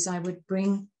do is I would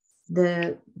bring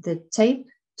the tape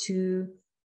to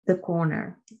the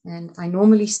corner, and I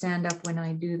normally stand up when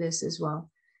I do this as well.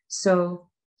 So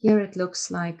here it looks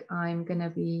like I'm going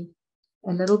to be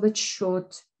a little bit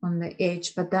short on the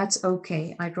edge, but that's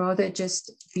okay. I'd rather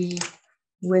just be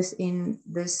within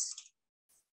this,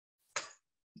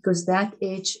 because that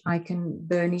edge I can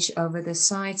burnish over the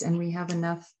sides, and we have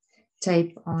enough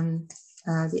tape on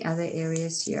the other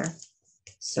areas here.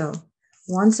 So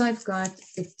once I've got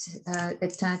it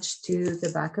attached to the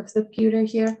back of the pewter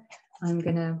here, I'm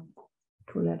gonna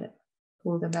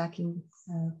pull the backing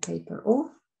paper off.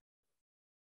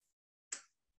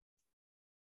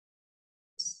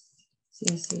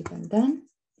 See if I'm done.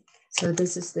 So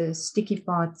this is the sticky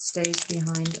part, stays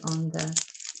behind on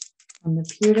the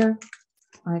pewter.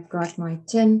 I've got my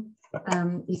tin.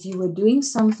 If you were doing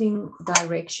something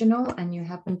directional and you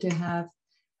happen to have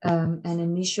an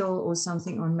initial or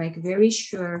something on, make very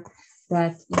sure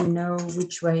that you know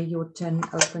which way your tin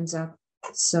opens up,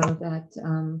 so that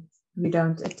you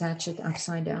don't attach it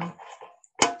upside down.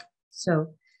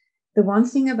 So the one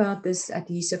thing about this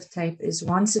adhesive tape is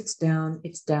once it's down,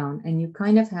 and you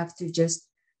kind of have to just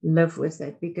live with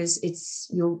it, because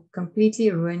you'll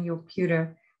completely ruin your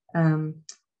pewter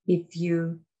if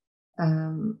you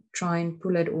try and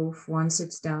pull it off once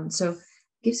it's down. So it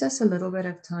gives us a little bit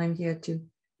of time here to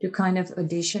kind of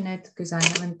audition it, because I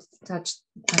haven't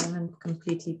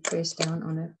completely pressed down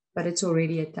on it, but it's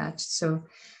already attached. So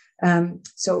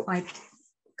so I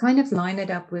kind of line it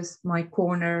up with my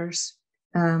corners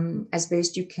as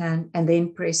best you can, and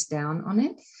then press down on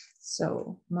it.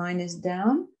 So mine is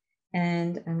down,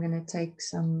 and I'm going to take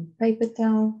some paper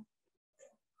towel,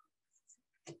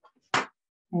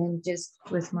 and just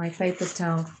with my paper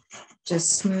towel,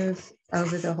 just smooth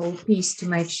over the whole piece to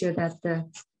make sure that the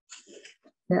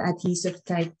adhesive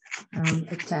tape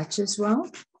attaches well.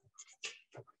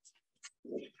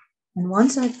 And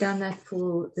once I've done that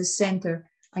for the center,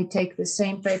 I take the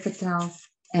same paper towel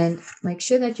and make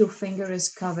sure that your finger is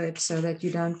covered so that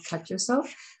you don't cut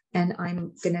yourself. and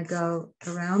I'm gonna go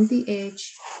around the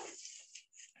edge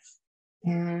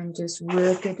and just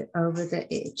work it over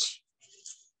the edge.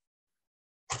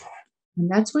 And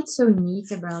that's what's so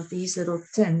neat about these little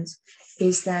tins,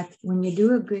 is that when you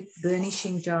do a good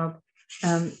burnishing job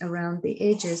around the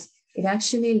edges, it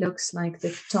actually looks like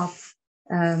the top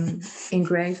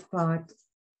engraved part,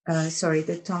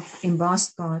 the top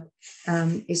embossed part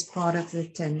is part of the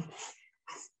tin.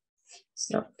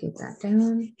 So get that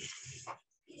down.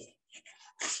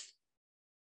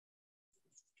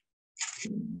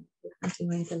 Definitely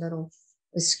went a little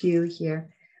askew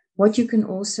here. What you can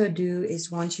also do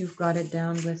is, once you've got it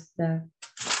down with the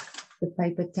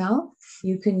paper towel,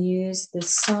 you can use the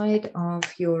side of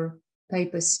your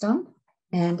paper stump.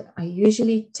 And I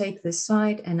usually take the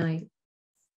side and I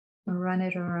run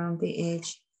it around the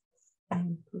edge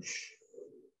and push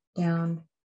down.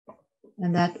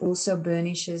 And that also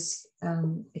burnishes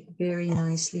it very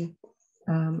nicely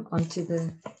onto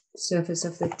the surface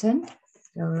of the tin.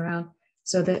 Go around.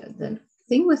 So the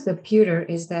thing with the pewter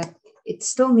is that it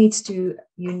still needs to,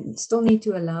 you still need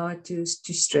to allow it to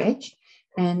stretch.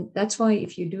 And that's why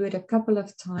if you do it a couple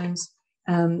of times,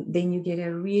 then you get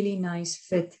a really nice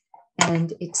fit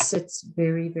and it sits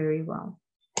very, very well.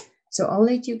 So I'll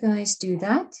let you guys do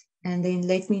that and then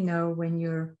let me know when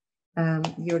you're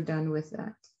done with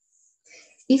that.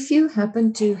 If you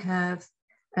happen to have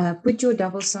put your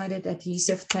double-sided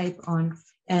adhesive tape on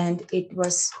and it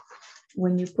was,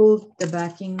 when you pulled the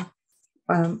backing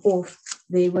off,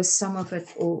 there was some of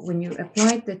it, or when you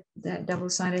applied the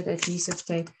double-sided adhesive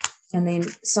tape and then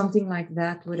something like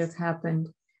that would have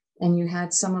happened and you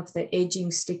had some of the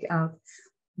edging stick out,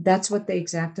 that's what the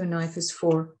X-Acto knife is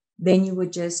for. Then you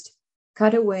would just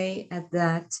cut away at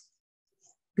that,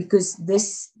 because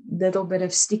this little bit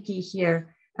of sticky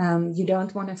here, you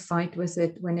don't want to fight with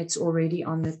it when it's already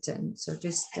on the tin. So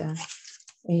just a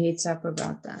heads up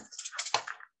about that.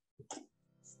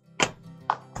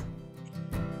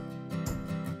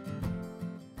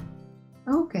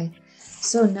 Okay,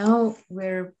 so now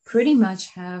we're pretty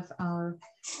much have our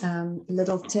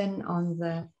little tin on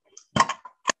the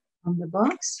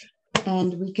box,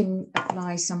 and we can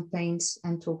apply some paints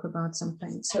and talk about some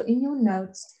paints. So in your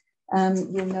notes,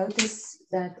 you'll notice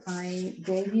that I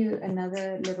gave you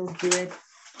another little grid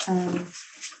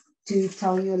to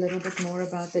tell you a little bit more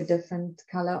about the different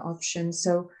color options.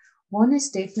 So one is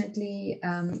definitely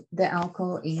the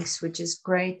alcohol inks, which is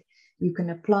great. You can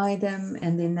apply them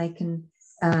and then they can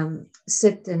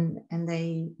sit and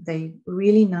they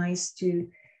really nice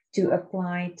to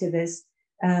apply to this.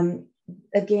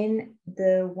 Again,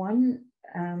 the one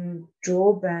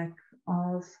drawback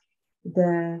of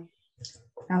the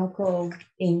alcohol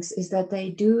inks is that they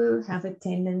do have a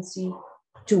tendency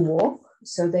to warp.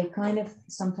 So they kind of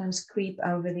sometimes creep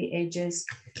over the edges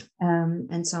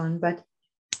and so on. But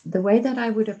the way that I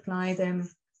would apply them,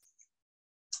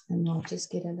 and I'll just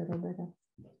get a little bit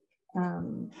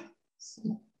of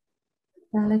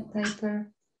palette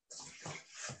paper.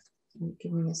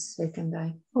 Give me a second.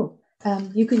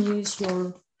 You can use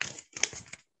your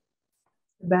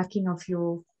backing of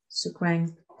your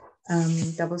Suquang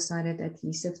double-sided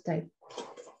adhesive tape.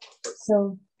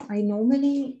 So I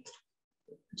normally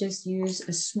just use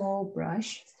a small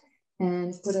brush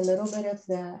and put a little bit of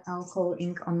the alcohol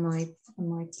ink on my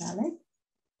palette.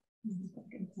 If I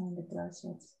can find a brush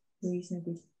that's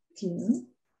reasonably clean.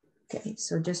 Okay,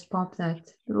 so just pop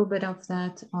that little bit of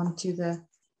that onto the,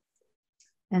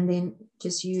 and then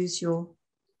just use your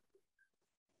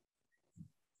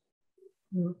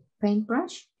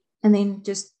paintbrush and then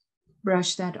just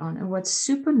brush that on. And what's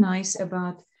super nice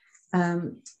about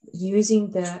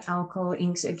using the alcohol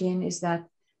inks again is that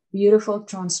beautiful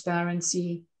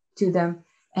transparency to them.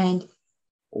 And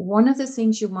one of the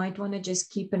things you might want to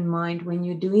just keep in mind when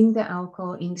you're doing the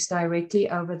alcohol inks directly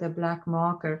over the black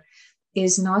marker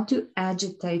is not to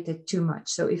agitate it too much.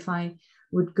 So if I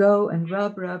would go and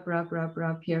rub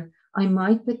here, I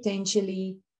might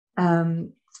potentially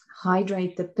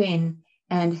hydrate the pen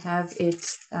and have it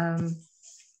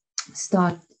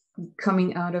start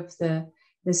coming out of the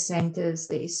centers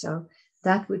there. So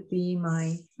that would be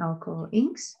my alcohol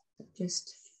inks.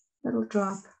 Just a little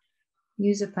drop,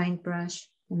 use a paintbrush,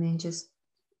 and then just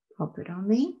pop it on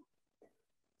there.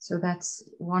 So that's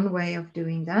one way of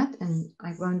doing that. And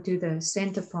I won't do the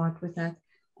center part with that.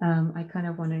 I kind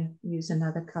of want to use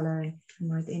another color and I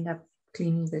might end up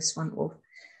cleaning this one off.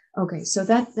 Okay, so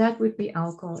that would be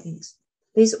alcohol inks.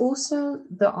 There's also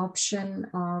the option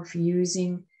of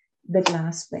using the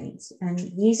glass paints. And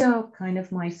these are kind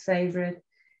of my favorite.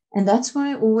 And that's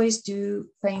why I always do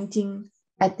painting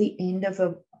at the end of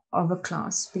a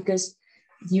class, because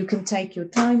You can take your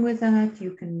time with that.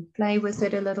 You can play with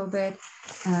it a little bit.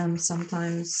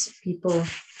 Sometimes people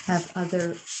have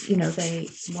other, they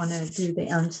want to do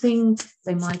their own thing.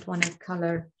 They might want to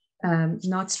color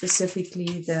not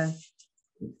specifically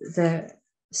the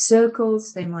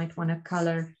circles. They might want to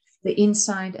color the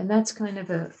inside, and that's kind of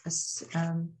a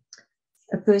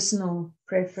personal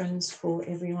preference for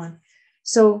everyone.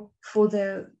 So for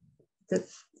the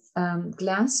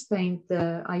glass paint,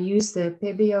 I use the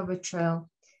Pebeo Vitrail,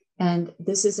 and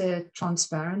this is a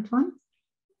transparent one.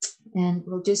 And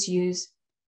we'll just use,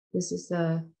 this is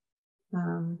the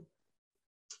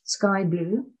sky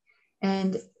blue,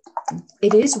 and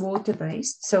it is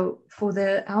water-based. So for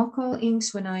the alcohol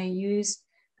inks, when I use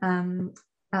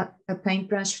a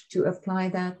paintbrush to apply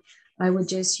that, I would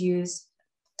just use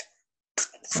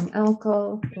some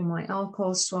alcohol for my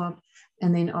alcohol swab,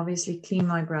 and then obviously clean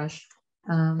my brush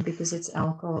because it's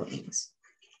alcohol inks.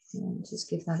 And just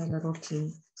give that a little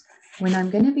clean. When I'm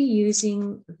going to be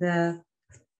using the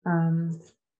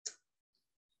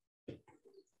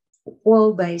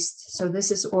oil-based, so this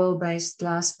is oil-based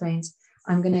glass paints,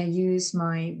 I'm going to use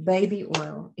my baby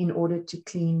oil in order to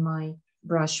clean my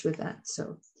brush with that.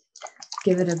 So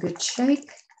give it a good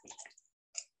shake.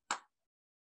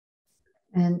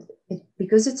 And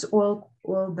because it's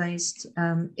oil-based,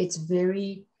 it's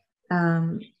very,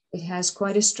 it has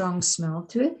quite a strong smell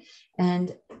to it.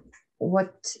 And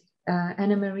what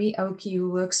Anna Marie Oki,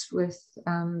 who works with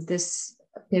this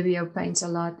Pebeo paints a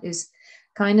lot, is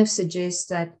kind of suggests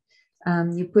that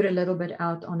you put a little bit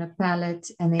out on a palette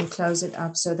and then close it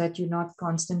up so that you're not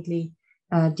constantly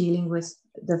dealing with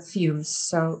the fumes.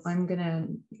 So I'm going to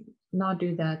not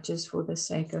do that just for the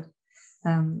sake of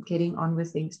getting on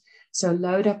with things. So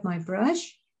load up my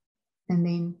brush, and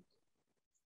then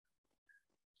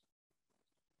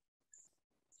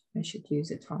I should use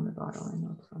it from the bottle and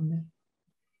not from the.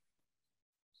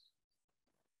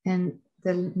 And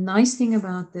the nice thing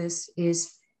about this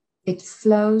is it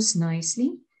flows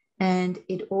nicely, and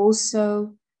it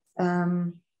also,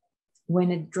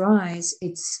 when it dries,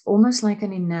 it's almost like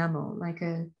an enamel, like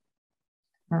a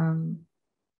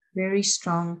very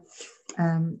strong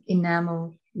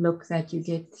enamel look that you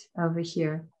get over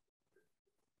here.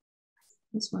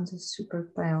 This one's a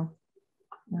super pale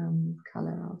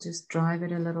color. I'll just drive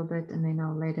it a little bit and then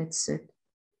I'll let it sit.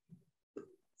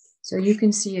 So you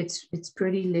can see it's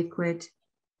pretty liquid.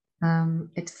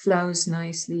 It flows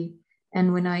nicely.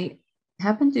 And when I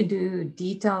happen to do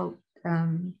detailed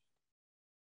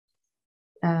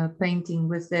painting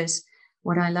with this,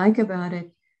 what I like about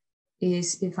it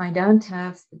is if I don't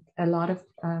have a lot of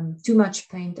too much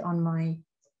paint on my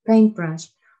paintbrush,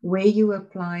 where you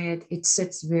apply it, it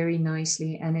sits very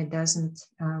nicely, and it doesn't,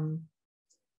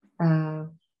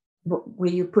 where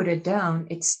you put it down,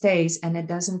 it stays, and it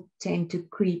doesn't tend to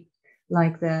creep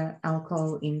like the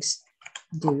alcohol inks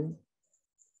do.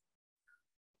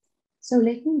 So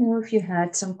let me know if you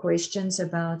had some questions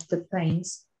about the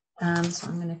paints. So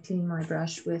I'm going to clean my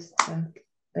brush with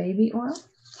baby oil.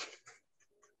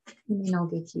 And then I'll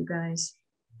get you guys,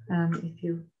 if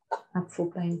you're up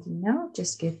for painting now,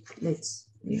 just you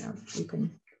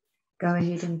can go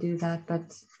ahead and do that.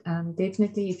 But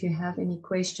definitely, if you have any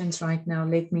questions right now,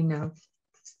 let me know.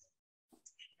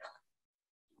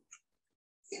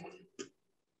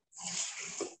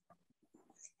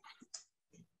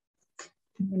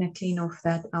 I'm going to clean off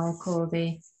that alcohol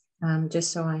there,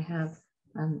 just so I have,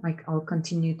 I'll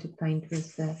continue to paint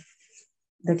with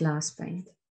the glass paint.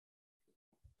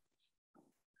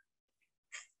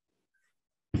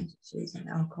 Just use an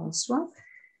alcohol swab.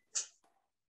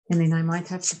 And then I might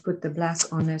have to put the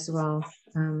black on as well,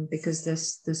 because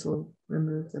this will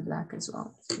remove the black as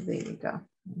well. So there we go.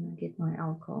 I'm going to get my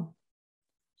alcohol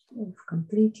off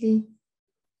completely.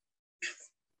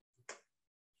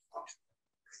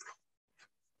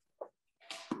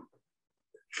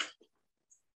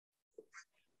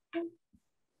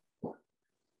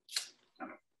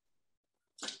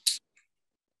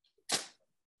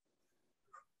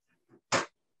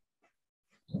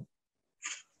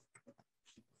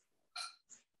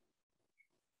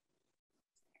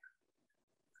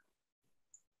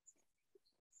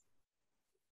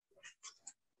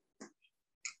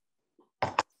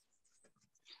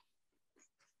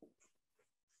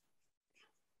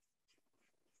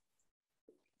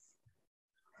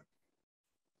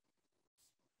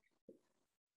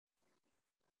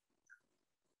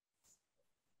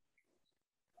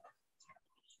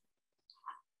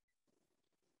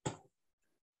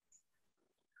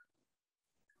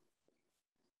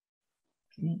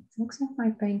 Okay, looks like my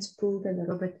paint's pulled a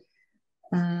little bit.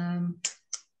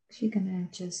 She's gonna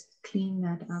just clean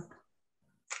that up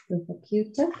with a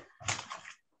Q-tip.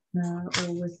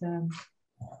 or with,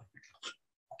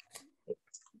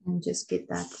 and just get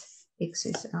that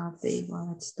excess out there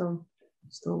while it's still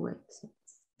wet.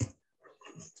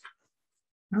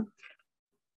 Oh.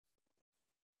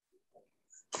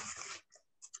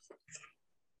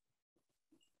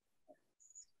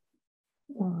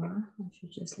 Or I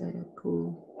should just let it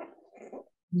cool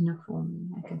uniformly.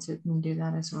 I can certainly do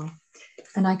that as well.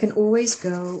 And I can always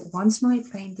go, once my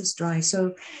paint is dry,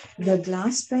 so the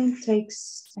glass paint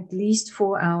takes at least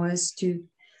 4 hours to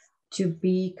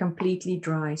be completely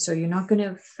dry. So you're not going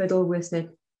to fiddle with it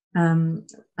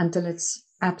until it's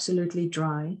absolutely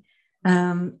dry.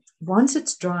 Once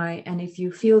it's dry, and if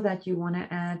you feel that you want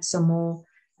to add some more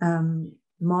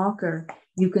marker,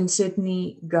 you can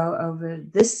certainly go over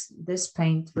this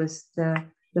paint with the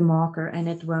marker and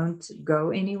it won't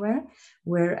go anywhere.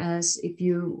 Whereas if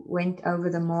you went over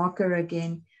the marker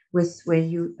again with where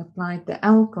you applied the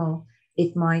alcohol,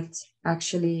 it might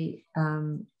actually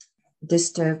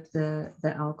disturb the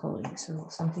alcohol. So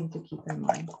something to keep in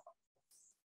mind.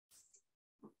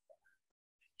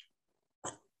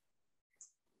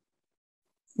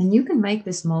 And you can make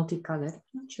this multicolored.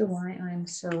 I'm not sure why I'm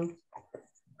so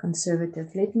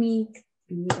conservative. Let me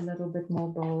be a little bit more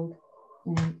bold,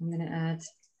 and I'm going to add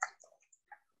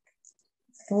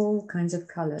all kinds of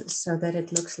colors so that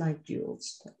it looks like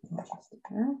jewels.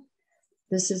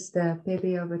 This is the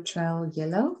Pepe Over Trail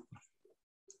yellow,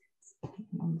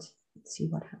 and let's see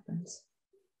what happens.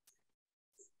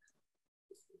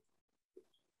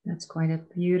 That's quite a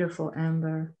beautiful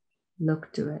amber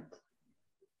look to it.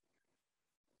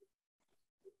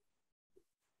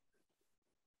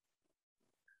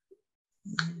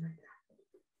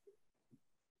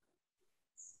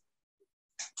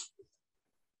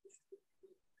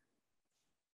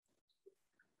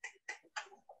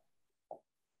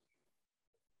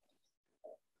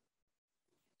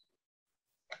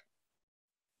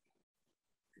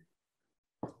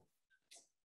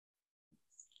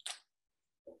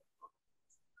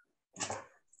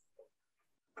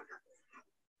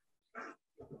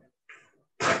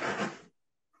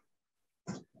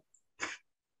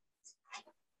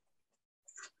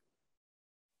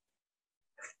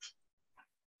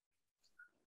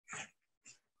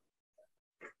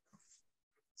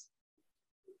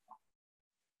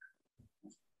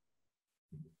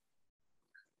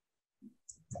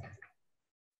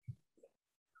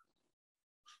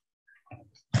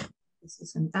 This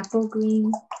is an apple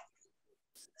green.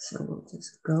 So we'll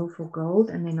just go for gold,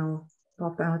 and then I'll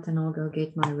pop out and I'll go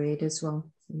get my red as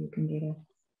well. So you can get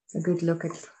a good look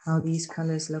at how these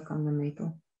colors look on the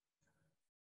metal.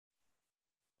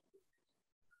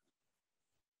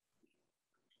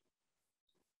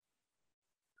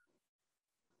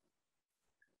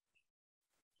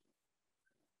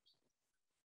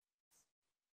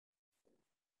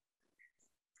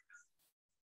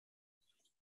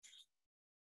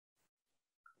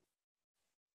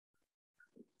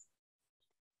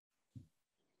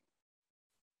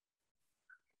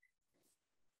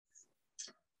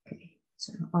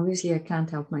 So obviously I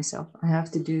can't help myself. I have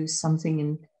to do something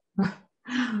in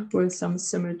with some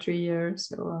symmetry here.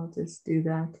 So I'll just do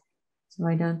that so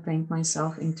I don't paint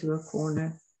myself into a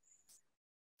corner.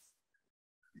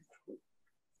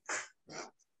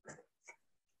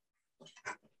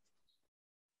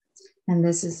 And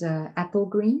this is a apple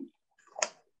green.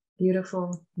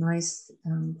 Beautiful, nice,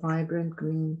 vibrant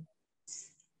green.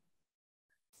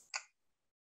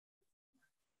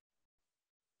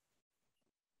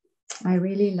 I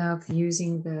really love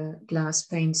using the glass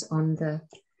paints on the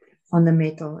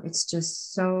metal. It's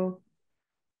just so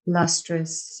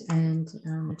lustrous and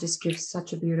just gives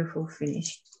such a beautiful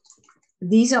finish.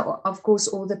 These are, of course,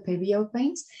 all the Pebeo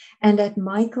paints. And at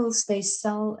Michael's, they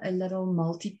sell a little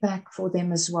multi-pack for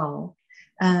them as well.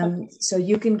 So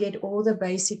you can get all the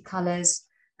basic colors.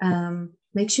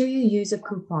 Make sure you use a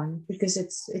coupon because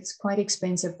it's quite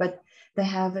expensive, but they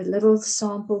have a little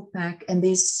sample pack and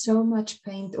there's so much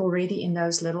paint already in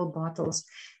those little bottles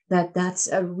that's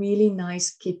a really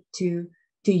nice kit to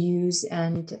use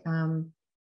and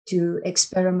to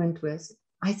experiment with.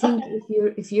 I think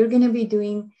if you're going to be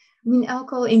doing, I mean,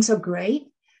 alcohol inks are great.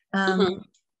 And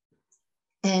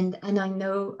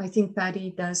I think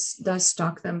Patty does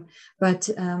stock them, but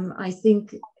I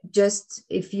think just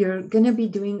if you're going to be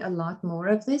doing a lot more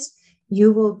of this,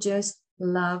 you will just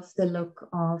love the look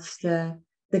of the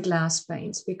glass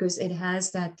paints because it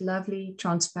has that lovely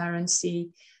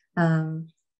transparency, and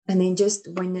then just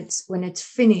when it's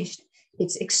finished,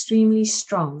 it's extremely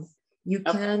strong. You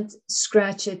can't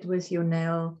scratch it with your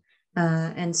nail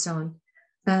and so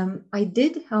on. I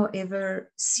did,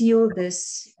 however, seal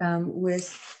this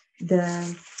with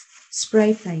the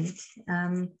spray paint.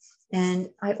 And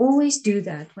I always do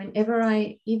that whenever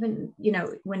I even, you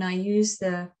know, when I use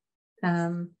the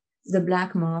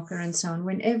black marker and so on,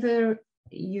 whenever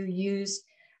you use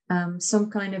some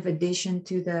kind of addition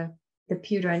to the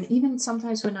pewter, and even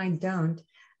sometimes when I don't,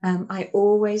 I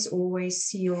always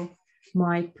seal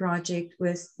my project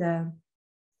with the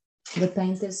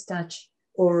painter's touch,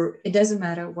 or it doesn't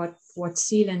matter what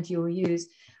sealant you'll use.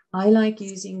 I like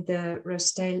using the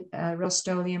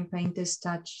Rust-Oleum painter's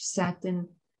touch satin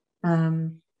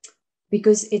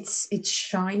because it's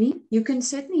shiny. You can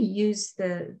certainly use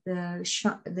the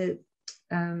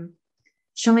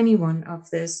shiny one of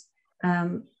this.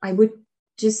 I would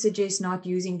just suggest not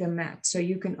using the matte. So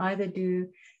you can either do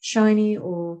shiny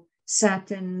or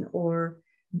satin, or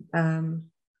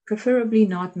preferably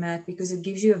not matte, because it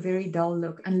gives you a very dull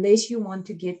look. Unless you want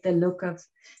to get the look of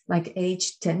like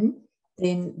aged tin,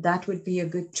 then that would be a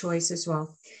good choice as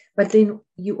well. But then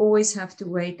you always have to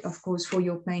wait, of course, for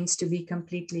your paints to be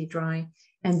completely dry.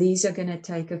 And these are going to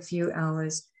take a few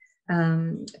hours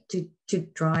to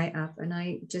dry up. And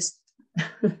I just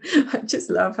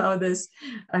love how this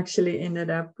actually ended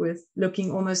up with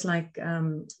looking almost like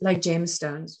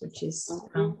gemstones, which is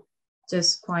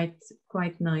just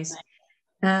quite nice.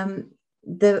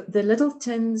 The little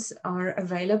tins are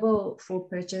available for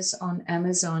purchase on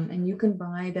Amazon, and you can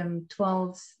buy them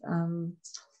 12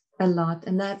 a lot,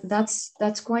 and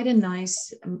that's quite a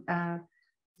nice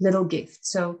little gift.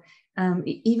 So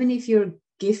even if you're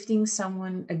gifting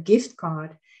someone a gift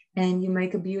card and you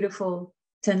make a beautiful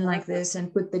tin like this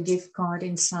and put the gift card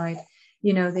inside,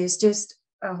 you know, there's just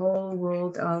a whole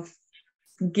world of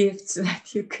gifts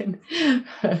that you can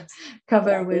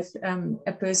cover with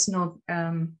a personal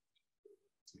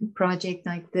project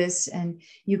like this. And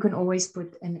you can always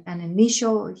put an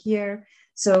initial here.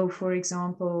 So for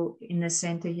example, in the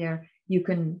center here, you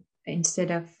can,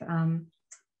 instead of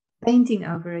painting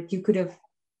over it, you could have,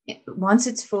 once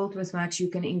it's filled with wax, you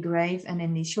can engrave an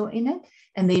initial in it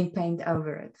and then paint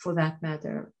over it, for that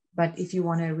matter. But if you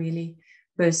want to really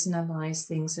personalize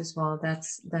things as well,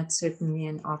 that's certainly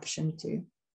an option too.